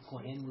that every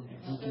kohen will be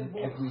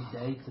drinking every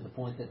day to the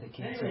point that they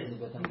can't serve the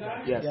Beit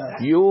HaMikdash? Yes.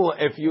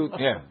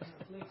 Yeah.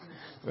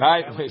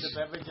 Right? The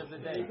beverage of the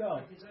day.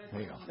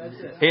 There you go.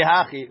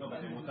 Hihachi.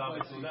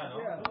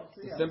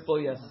 Simple,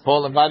 yes.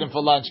 Paul, invite him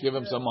for lunch. Give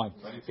him some wine.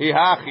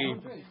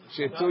 Hihachi.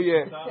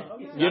 Shetuye.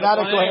 You're not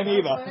a kohen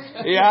either.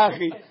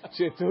 Hihachi.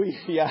 Shetuye.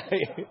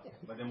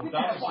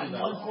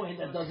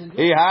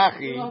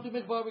 Hihachi.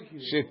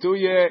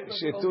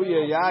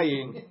 Shetuye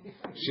yayin.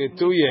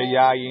 Shetuye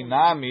yayin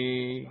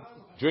nami.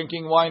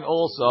 Drinking wine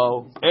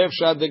also.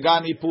 Efshad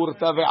degani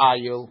purta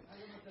ve'ayil.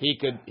 He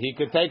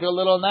could take a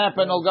little nap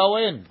and he'll go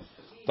in.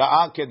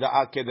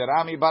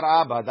 Kederami bar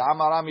Abba, the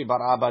Amarami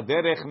bar Abba,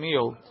 derech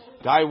meal,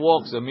 guy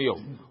walks a meal,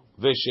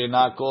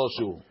 v'shena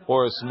koshu,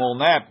 or a small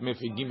nap,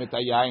 mifigim et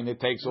hayayin, it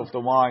takes off the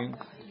wine.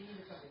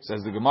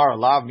 Says the Gemara,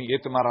 lav mi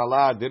itmar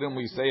Allah, didn't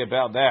we say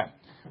about that?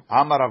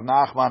 Amar Rav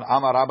Nachman,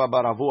 Amar Abba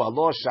bar Avu,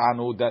 Allah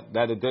shanu,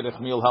 that a derech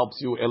meal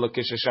helps you, ela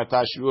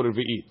kishashata shur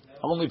v'it.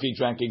 Only if he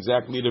drank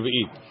exactly the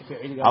v'it.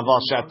 Aval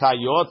shata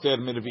yoter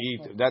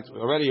mirv'it, that's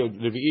already a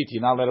v'it,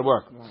 you're not let it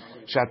work.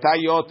 Shata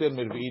yoter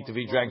mirv'it, if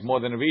he drank more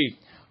than a v'it.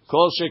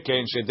 Kol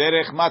sheken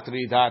shederech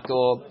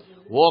matridato,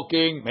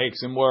 walking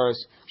makes him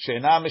worse.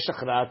 Shena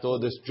meshachrato,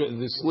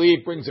 the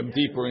sleep brings him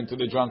deeper into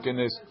the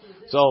drunkenness.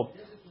 So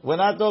we're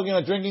not talking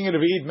about drinking it to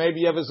eat.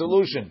 Maybe you have a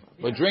solution,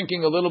 but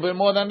drinking a little bit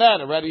more than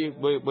that already,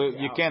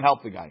 you can't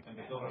help the guy.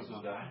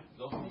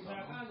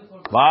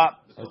 What?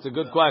 That's a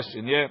good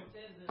question. Yeah,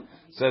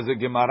 says the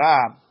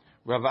Gemara.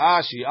 Rav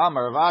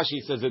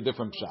Ashi says a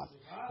different pshat.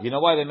 You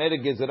know why they made a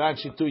gezerat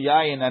shitu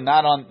yayin and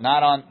not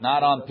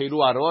on peru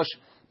arosh?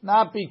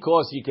 Not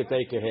because you could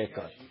take a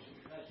haircut.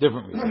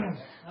 Different reason.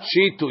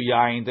 Shitu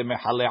yain de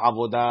mehale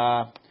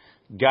avodah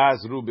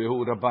gazru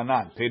behu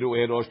rabbanan. Peru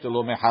erosh de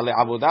lo mehale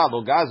avodah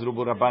lo gazru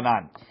behu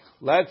rabbanan.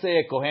 Let's say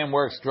a kohen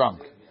works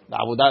drunk. The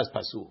avodah is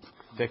pasul.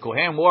 If a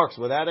kohen works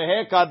without a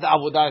haircut, the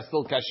avodah is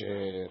still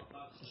kasher.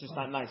 It's just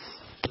not nice.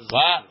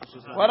 What?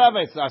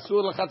 Whatever. It's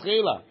asur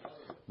lechatchila.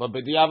 But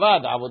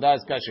b'diavad, the avodah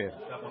is kasher.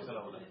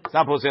 It's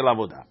not posel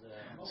avodah.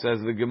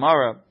 Says the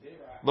Gemara.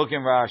 Look in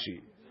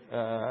Rashi.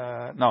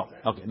 No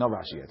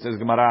Rashi yet. Says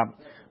Gemara,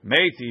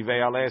 Meiti,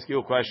 I'll ask you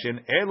a question.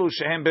 Elu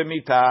shehem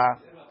b'mita.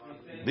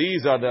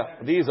 These are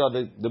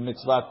the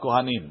mitzvah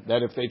kohanim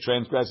that if they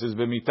transgress is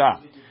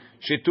b'mita.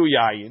 Shitu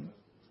yayin,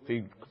 if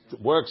he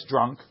works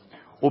drunk,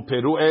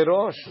 uperu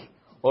erosh,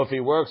 or if he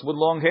works with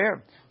long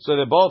hair. So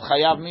they're both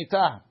chayav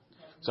mita.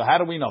 So how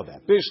do we know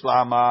that?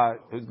 Bishlama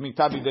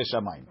mita b'dei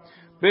shamayim.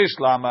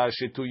 Bishlama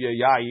shitu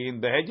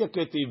yayin behedya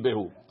ketiv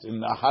behu. It's in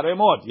the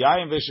haremot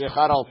yayin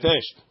v'shechar al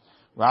tesht,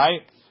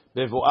 right?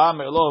 Bevu'am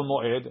elo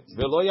moed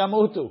velo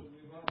yamutu.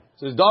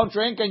 Says don't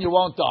drink and you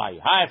won't die.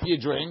 How if you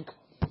drink?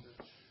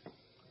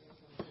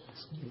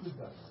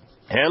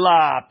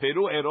 Hela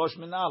peru erosh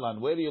minalan.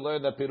 Where do you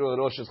learn that peru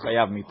erosh is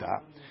chayav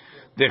mita?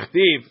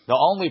 Dechtiv. The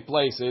only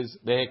places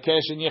the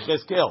hekesh and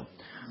Yechezkel.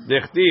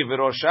 Dechtiv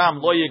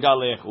erosham lo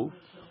yigalechu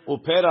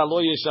upera lo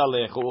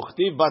yishalechu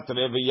uchtiv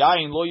batre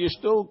v'yayin lo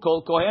yishtu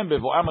kol kohen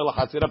bevu'am el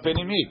chatzira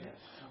penimit.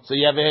 So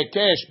you have a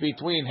hekesh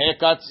between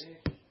haircuts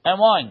and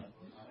wine,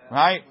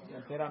 right?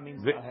 That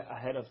means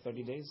ahead of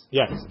 30 days?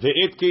 Yes.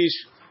 Ve'itkish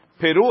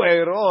peru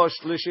erosh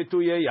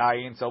l'shituye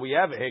yayin. So we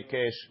have a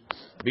hekesh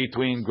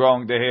between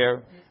growing the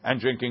hair and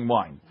drinking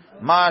wine.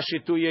 Ma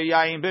shituye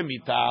yayin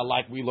b'mita,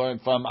 like we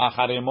learned from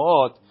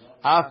Acharemot,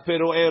 af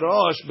peru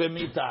erosh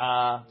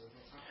b'mita.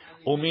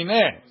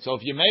 Umine. So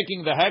if you're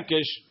making the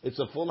hekesh, it's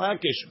a full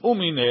hekesh.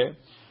 Umine.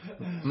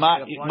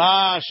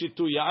 Ma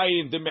shituye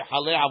yayin de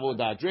mehale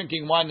avodah.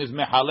 Drinking wine is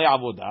mehale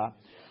avodah.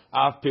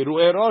 Af peru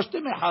erosh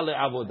de mehale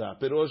avodah.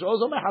 Peru erosh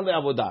also mehale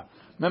avodah.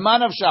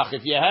 Meman of shach.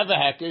 If you have a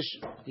hekesh,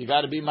 you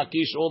got to be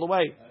makish all the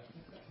way.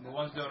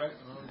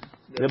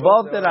 They're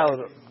both there.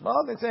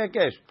 Both it's a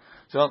hekesh.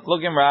 So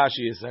look in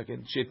Rashi a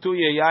second.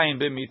 Shetuye yain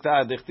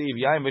b'mita dechtiv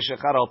yain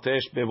v'shechar al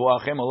tesh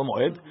bevoachem al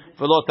moed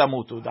v'lo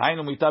tamutu.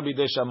 Dainu mita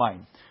b'dei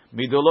shamayim.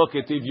 Midolo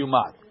ketiv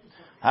yumat.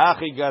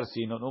 Hachi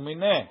garsinon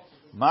umine.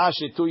 Ma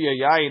shetuye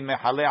yain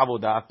mechale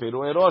avodah. Peru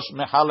erosh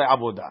mechale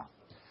avodah.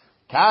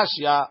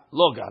 Kashya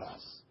lo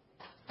garas.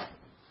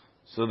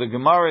 So the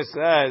Gemara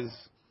says,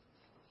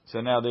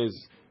 so now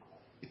there's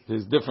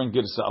different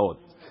girsaot.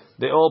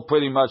 They're all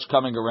pretty much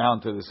coming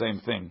around to the same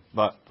thing.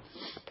 But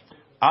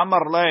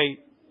Amar lei.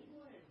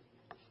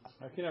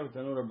 أكيد أبو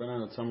تنور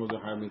البنان تصمد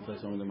حامي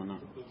تصمد منا.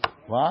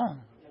 What?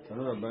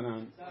 تنور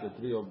البنان the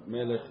three of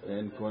Melech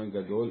and Kohen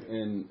Gadol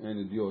and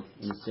Idiot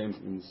in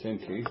the same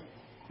case,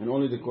 and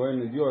only the Kohen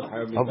and Idiot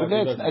have.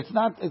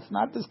 It's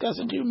not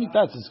discussing Yom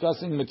Mitat. It's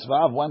discussing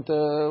mitzvah of when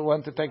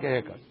to take a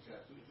haircut.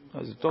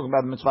 It's talking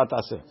about mitzvah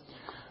taseh.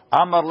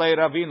 Amar le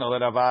Ravina le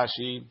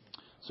Ravashi.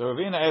 So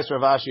Ravina asked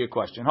Ravashi a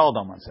question. Hold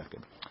on one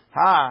second.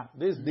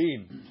 This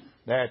deen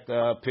that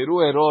Peru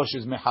Erosh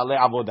is mechale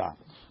avodah.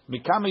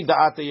 Mikami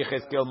da'ate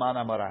Yecheskel man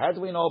amara. How do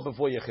we know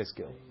before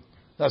Yecheskel?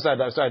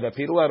 Sorry, the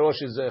Peru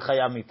Erosh is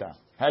chayamita.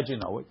 How do you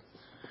know it?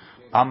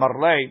 Amar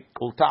le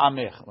ulta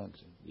amech.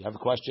 You have a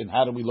question.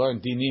 How do we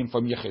learn dinim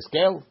from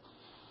Yecheskel?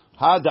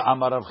 Hada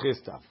amar Rav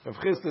Chisda. Rav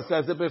Chisda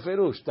says it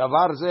beferush.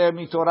 Davar ze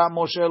mitorah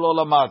Moshe lo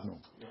lamadnu.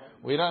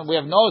 We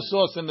have no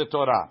source in the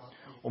Torah.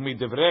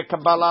 Umidivrei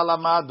Kabbalah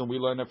lamadnu. We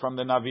learn it from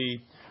the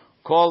Navi.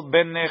 Kol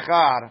ben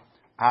nechar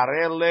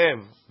arel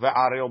lev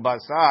ve'arel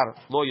basar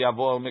lo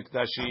yavo el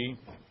mikdashi.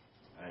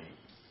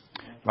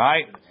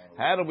 Right?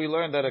 How do we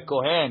learn that a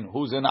kohen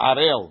who's an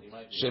arel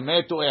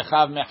shemetu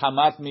echav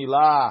mechamat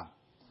milah?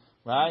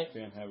 Right?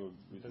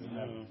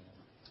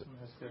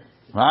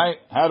 Right?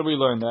 How do we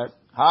learn that?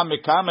 Ha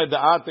mekame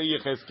da'ate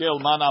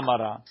Yecheskel man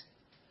amara.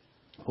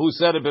 Who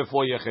said it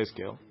before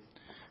Yecheskel?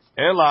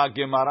 Ela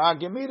gemara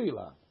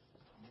gemirila.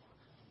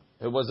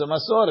 It was a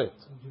masoret.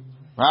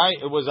 Right?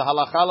 It was a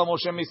halacha la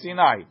Moshe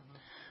Misinai.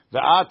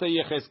 Ve'ata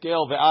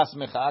Yecheskel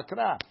ve'asmecha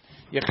akra.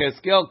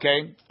 Yecheskel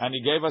came and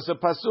he gave us a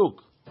pasuk.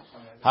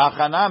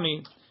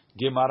 Hachanami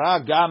Gemara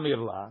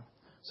gamirla.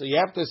 So you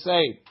have to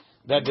say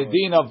that the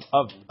deen of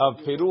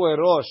Peru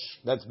Erosh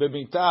that's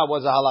b'mita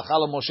was a halacha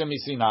la Moshe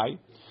Misinai.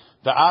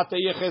 Ve'ata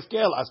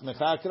Yecheskel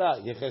asmecha akra.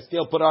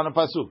 Yecheskel put on a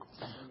pasuk.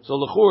 So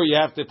l'chur you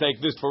have to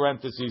take this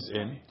parenthesis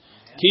in.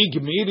 Ki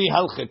gmiri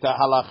halcheta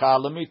halacha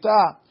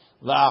lemita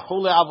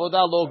la'achul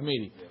le'avodah lo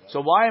gmiri. So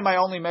why am I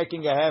only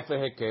making a half a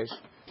hekesh?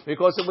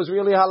 Because it was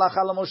really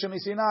halacha Moshe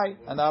Misinai,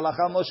 and the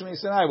halacha Moshe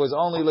Misinai was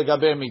only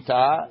legabe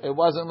mita. It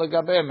wasn't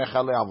legabe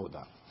mechale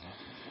avodah.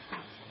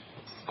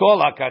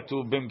 Kol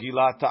hakatuv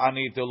b'mgilat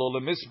ta'anit lo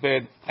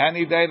lemisped.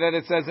 Any day that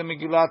it says in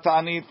Megillat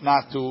Ta'anit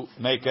not to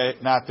make a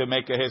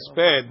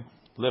hesped,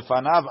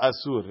 lefanav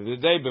asur. The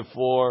day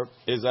before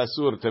is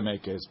asur to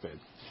make a hesped.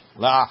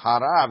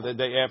 La'acharav, the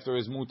day after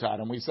is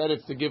mutar, and we said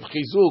it's to give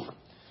chizuk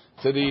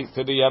to the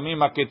yamim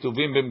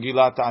haketuvim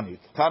b'mgilat Ta'anit.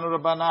 Tanu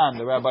Rabbanan,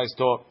 the rabbis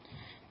taught.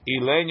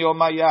 Ilen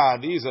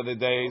Yomaya, these are the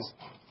days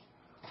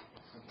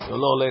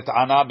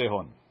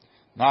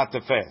not to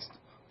fast.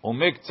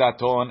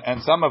 Umikzaton,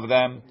 and some of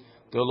them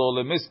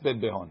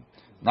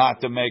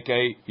not to make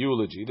a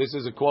eulogy. This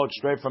is a quote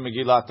straight from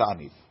Megillat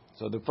Ta'anit.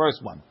 So the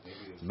first one,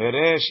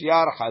 Meresh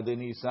Yarcha de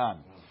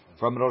Nisan,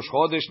 from Rosh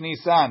Chodesh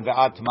Nisan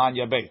ve'atman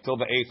yabeh till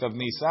the 8th of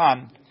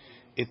Nisan,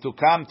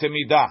 itukam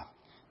temidah.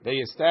 They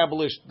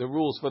established the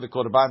rules for the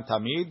Korban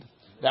Tamid.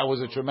 That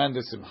was a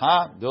tremendous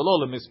simcha.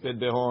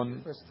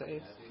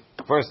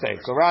 First eight.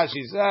 So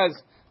Rashi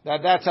says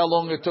that that's how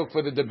long it took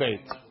for the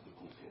debate.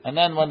 And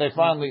then when they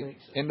finally,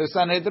 in the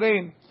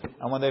Sanhedrin,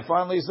 and when they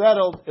finally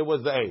settled, it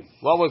was the 8th.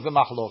 What was the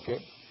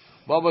mahloket?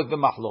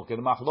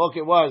 The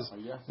mahloket was,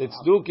 the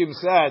Tzdukim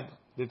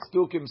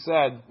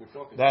said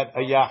that a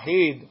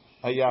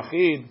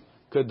yachid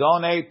could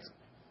donate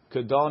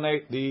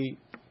the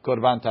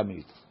Korban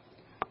Tamid.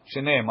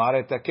 Shneimar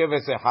et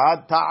hakeves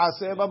echad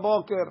ta'aseh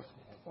baboker.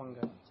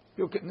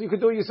 You could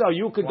do it yourself.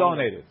 You could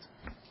donate it.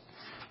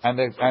 And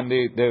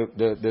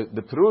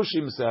the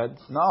Perushim said,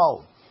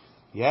 no,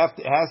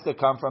 it has to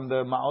come from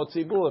the Ma'ot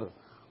Zibur,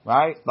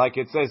 right? Like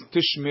it says,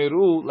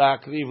 Tishmeru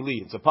la'akriv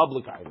li. It's a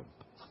public item.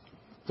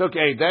 Took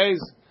 8 days.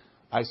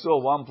 I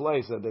saw one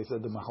place that they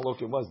said the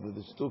Mahalokim was,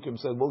 the Shtukim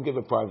said, we'll give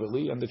it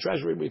privately, and the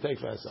treasury we take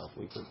for ourselves.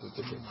 We took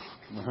it.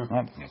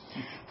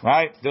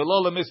 Right? The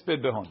Lola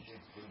Mispid Behon.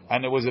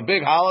 And it was a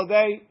big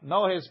holiday,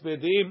 no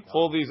Hispidim,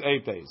 all these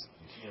 8 days.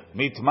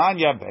 Mitman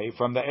Yabeh,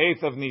 from the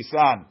 8th of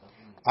Nisan,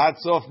 Ad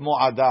Sof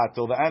Mu'adah,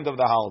 till the end of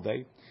the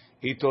holiday,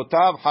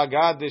 Itotav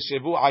Hagad de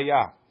Shevu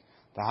Ayah.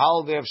 The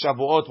holiday of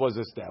Shavuot was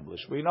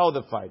established. We know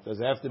the fight.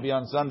 Does it have to be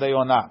on Sunday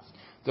or not?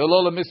 The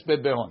Lola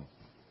Misped Behon.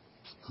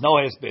 No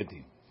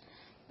Hispidim.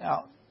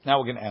 Now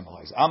we're going to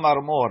analyze. Amar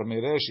Mor,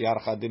 Miresh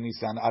Yarcha de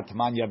Nisan,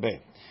 Atman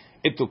Yabeh.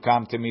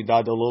 Itukam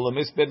Temidad the Lola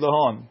Misped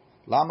Behon.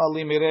 Lama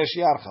li Miresh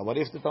Yarcha. What do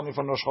you have to tell me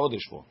from Rosh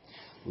Chodesh for?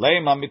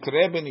 Leima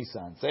mitre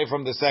Nisan. Say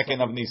from the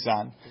 2nd of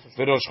Nisan.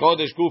 Rosh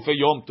Chodesh gufe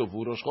Yom Tov.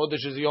 Rosh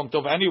Chodesh is Yom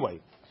Tov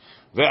anyway.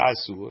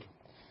 Ve'asur.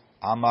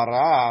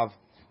 Amarav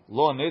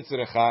lo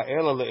nitzrecha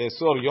ela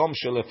le'esor Yom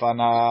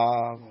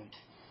shelefanav.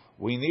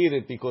 We need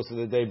it because of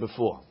the day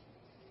before.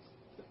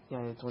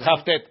 Yeah,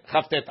 Chaftet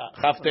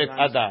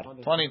Adar.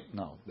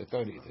 The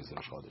 30th is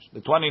Rosh Chodesh.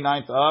 The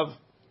 29th of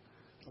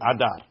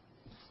Adar.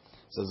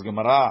 Says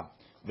Gemara.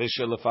 It's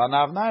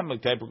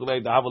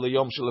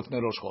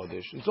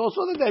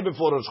also the day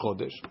before Rosh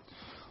Chodesh.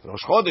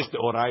 Rosh Chodesh the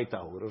Oraita.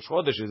 Rosh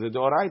Chodesh is the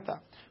Oraita.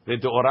 The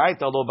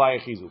Oraita lo ba'e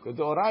chizuk.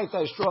 The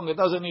Oraita is strong. It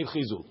doesn't need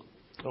chizuk.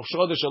 Rosh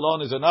Chodesh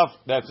alone is enough.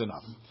 That's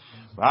enough,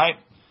 right?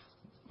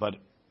 But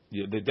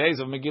the days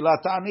of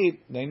Megillat Ta'anit,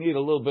 they need a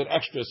little bit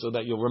extra so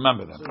that you'll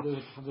remember them.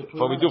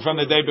 What we do from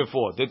the day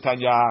before.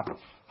 Tanya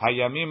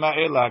hayamim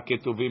ha'ela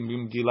ketuvim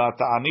b'Megillat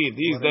Ta'anit.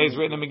 These days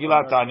written in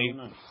Megillat Ta'anit.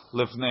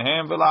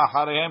 Lifnehem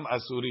v'la'acharehem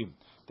asurim.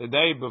 The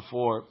day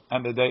before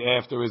and the day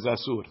after is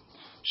asur.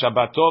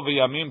 Shabbatov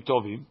v'yamim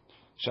tovim.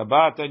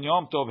 Shabbat and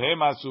Yom Tov hem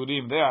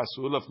asurim. They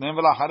asur. Lifnehem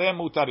v'la'acharehem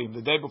mutarim.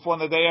 The day before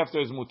and the day after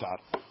is mutar.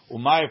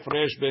 Umay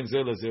fresh ben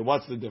zelazeh.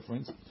 What's the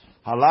difference?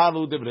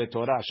 Halalu divrei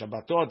Torah.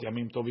 Shabbatot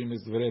yamim tovim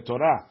is divrei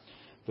Torah.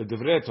 The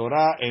divrei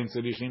Torah and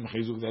tzirichim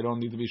chizuk. They don't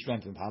need to be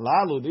strengthened.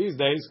 Halalu these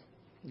days.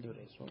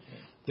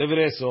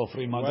 Divrei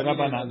Sofrim,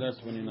 Adrabanan.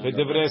 The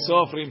Divrei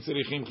Sofrim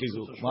tzirichim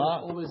chizuk.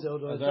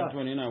 Adar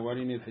 29. Why do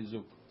you need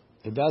chizuk?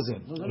 It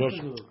doesn't.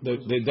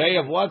 The day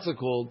of what's it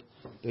called?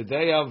 The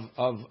day of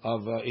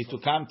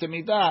Itukam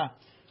Temidah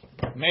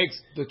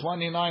makes the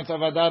 29th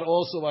of Adar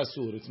also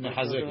asur. It's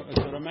mechazek. It's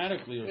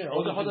automatically. The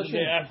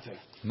day after.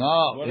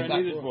 No,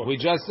 we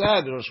just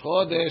said Rosh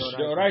Chodesh.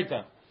 The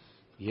Oraita.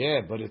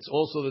 Yeah, but it's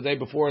also the day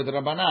before the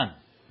Rabbanan.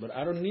 But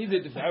I don't need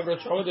it if I have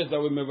Rosh Chodesh that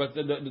we made. But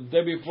the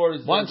day before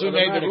is. Once we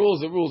made the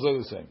rules are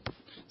the same.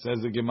 Says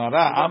the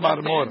Gemara,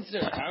 Amar Mor.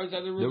 How is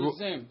that the rule the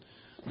same?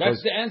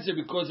 That's the answer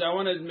because I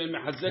wanted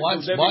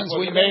once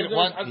we made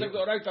one.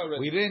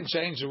 We didn't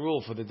change the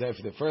rule for the day.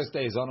 For the first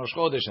day is on Rosh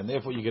Chodesh, and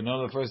therefore you can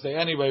know the first day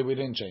anyway. We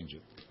didn't change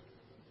it.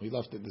 We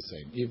left it the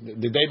same. If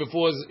the day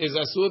before is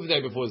asur. The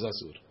day before is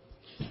asur.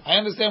 I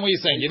understand what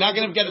you're saying. You're not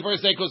going to get the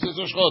first day because it's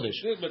Rosh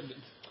Chodesh.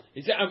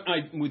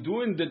 We're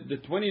doing the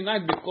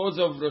 29th because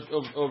of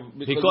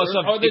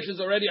Chodesh is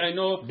already. I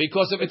know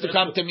because of it to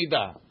come to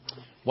Midah.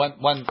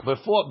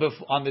 Before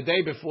on the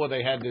day before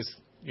they had this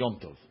Yom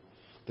Tov.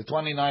 The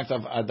 29th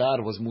of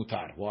Adar was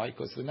mutar. Why?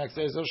 Because the next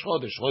day is Rosh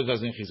Chodesh. Chodesh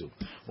doesn't need chizuk.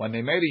 When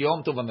they made a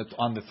Yom Tov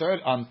on the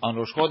third on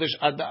Rosh Chodesh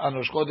on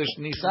Rosh Chodesh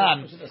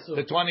Nisan,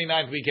 the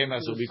 29th became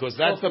asur because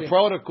that's the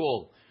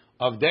protocol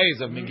of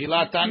days of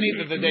Megillat Ta'anit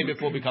that the day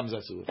before becomes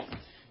asur.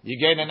 You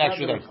gain an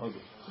extra day.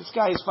 This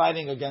guy is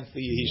fighting against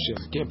the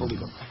Yehishim. Can't believe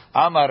him.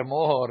 Amar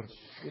Mor.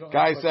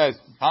 Guy says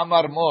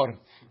Amar Mor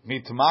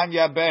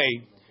mitmanya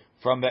bay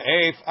from the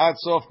 8th at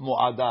Sof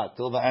Mu'adat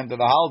till the end of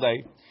the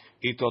holiday.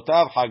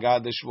 Itotav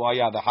Hagad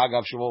Shvuaya. The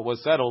Hagav Shavuot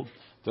was settled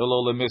till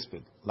Olam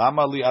Mispid.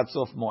 Lama li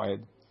Atzof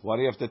Moed. Why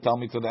do you have to tell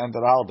me to the end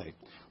of the holiday?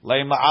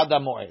 Leima Ada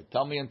Moed.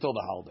 Tell me until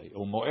the holiday.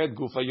 Moed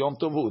Gufa Yom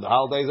Tovu. The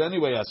holiday is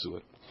anyway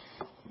Asur.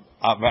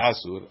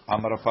 Asur.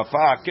 Amar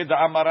Fafa. Kida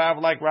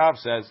Amarav, like Rav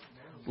says.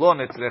 Lo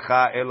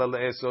netzrecha ela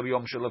le'esor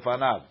Yom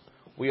Shelefanav.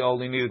 We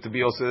only needed to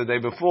be also the day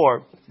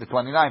before the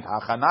 29th.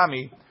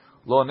 Hachanami.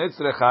 Lo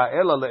netzrecha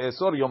ela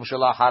le'esor Yom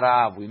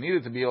Shelaharav. We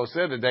needed to be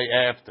also the day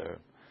after.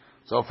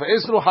 So for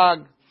Isru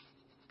Hag,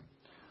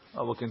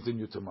 I will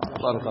continue tomorrow.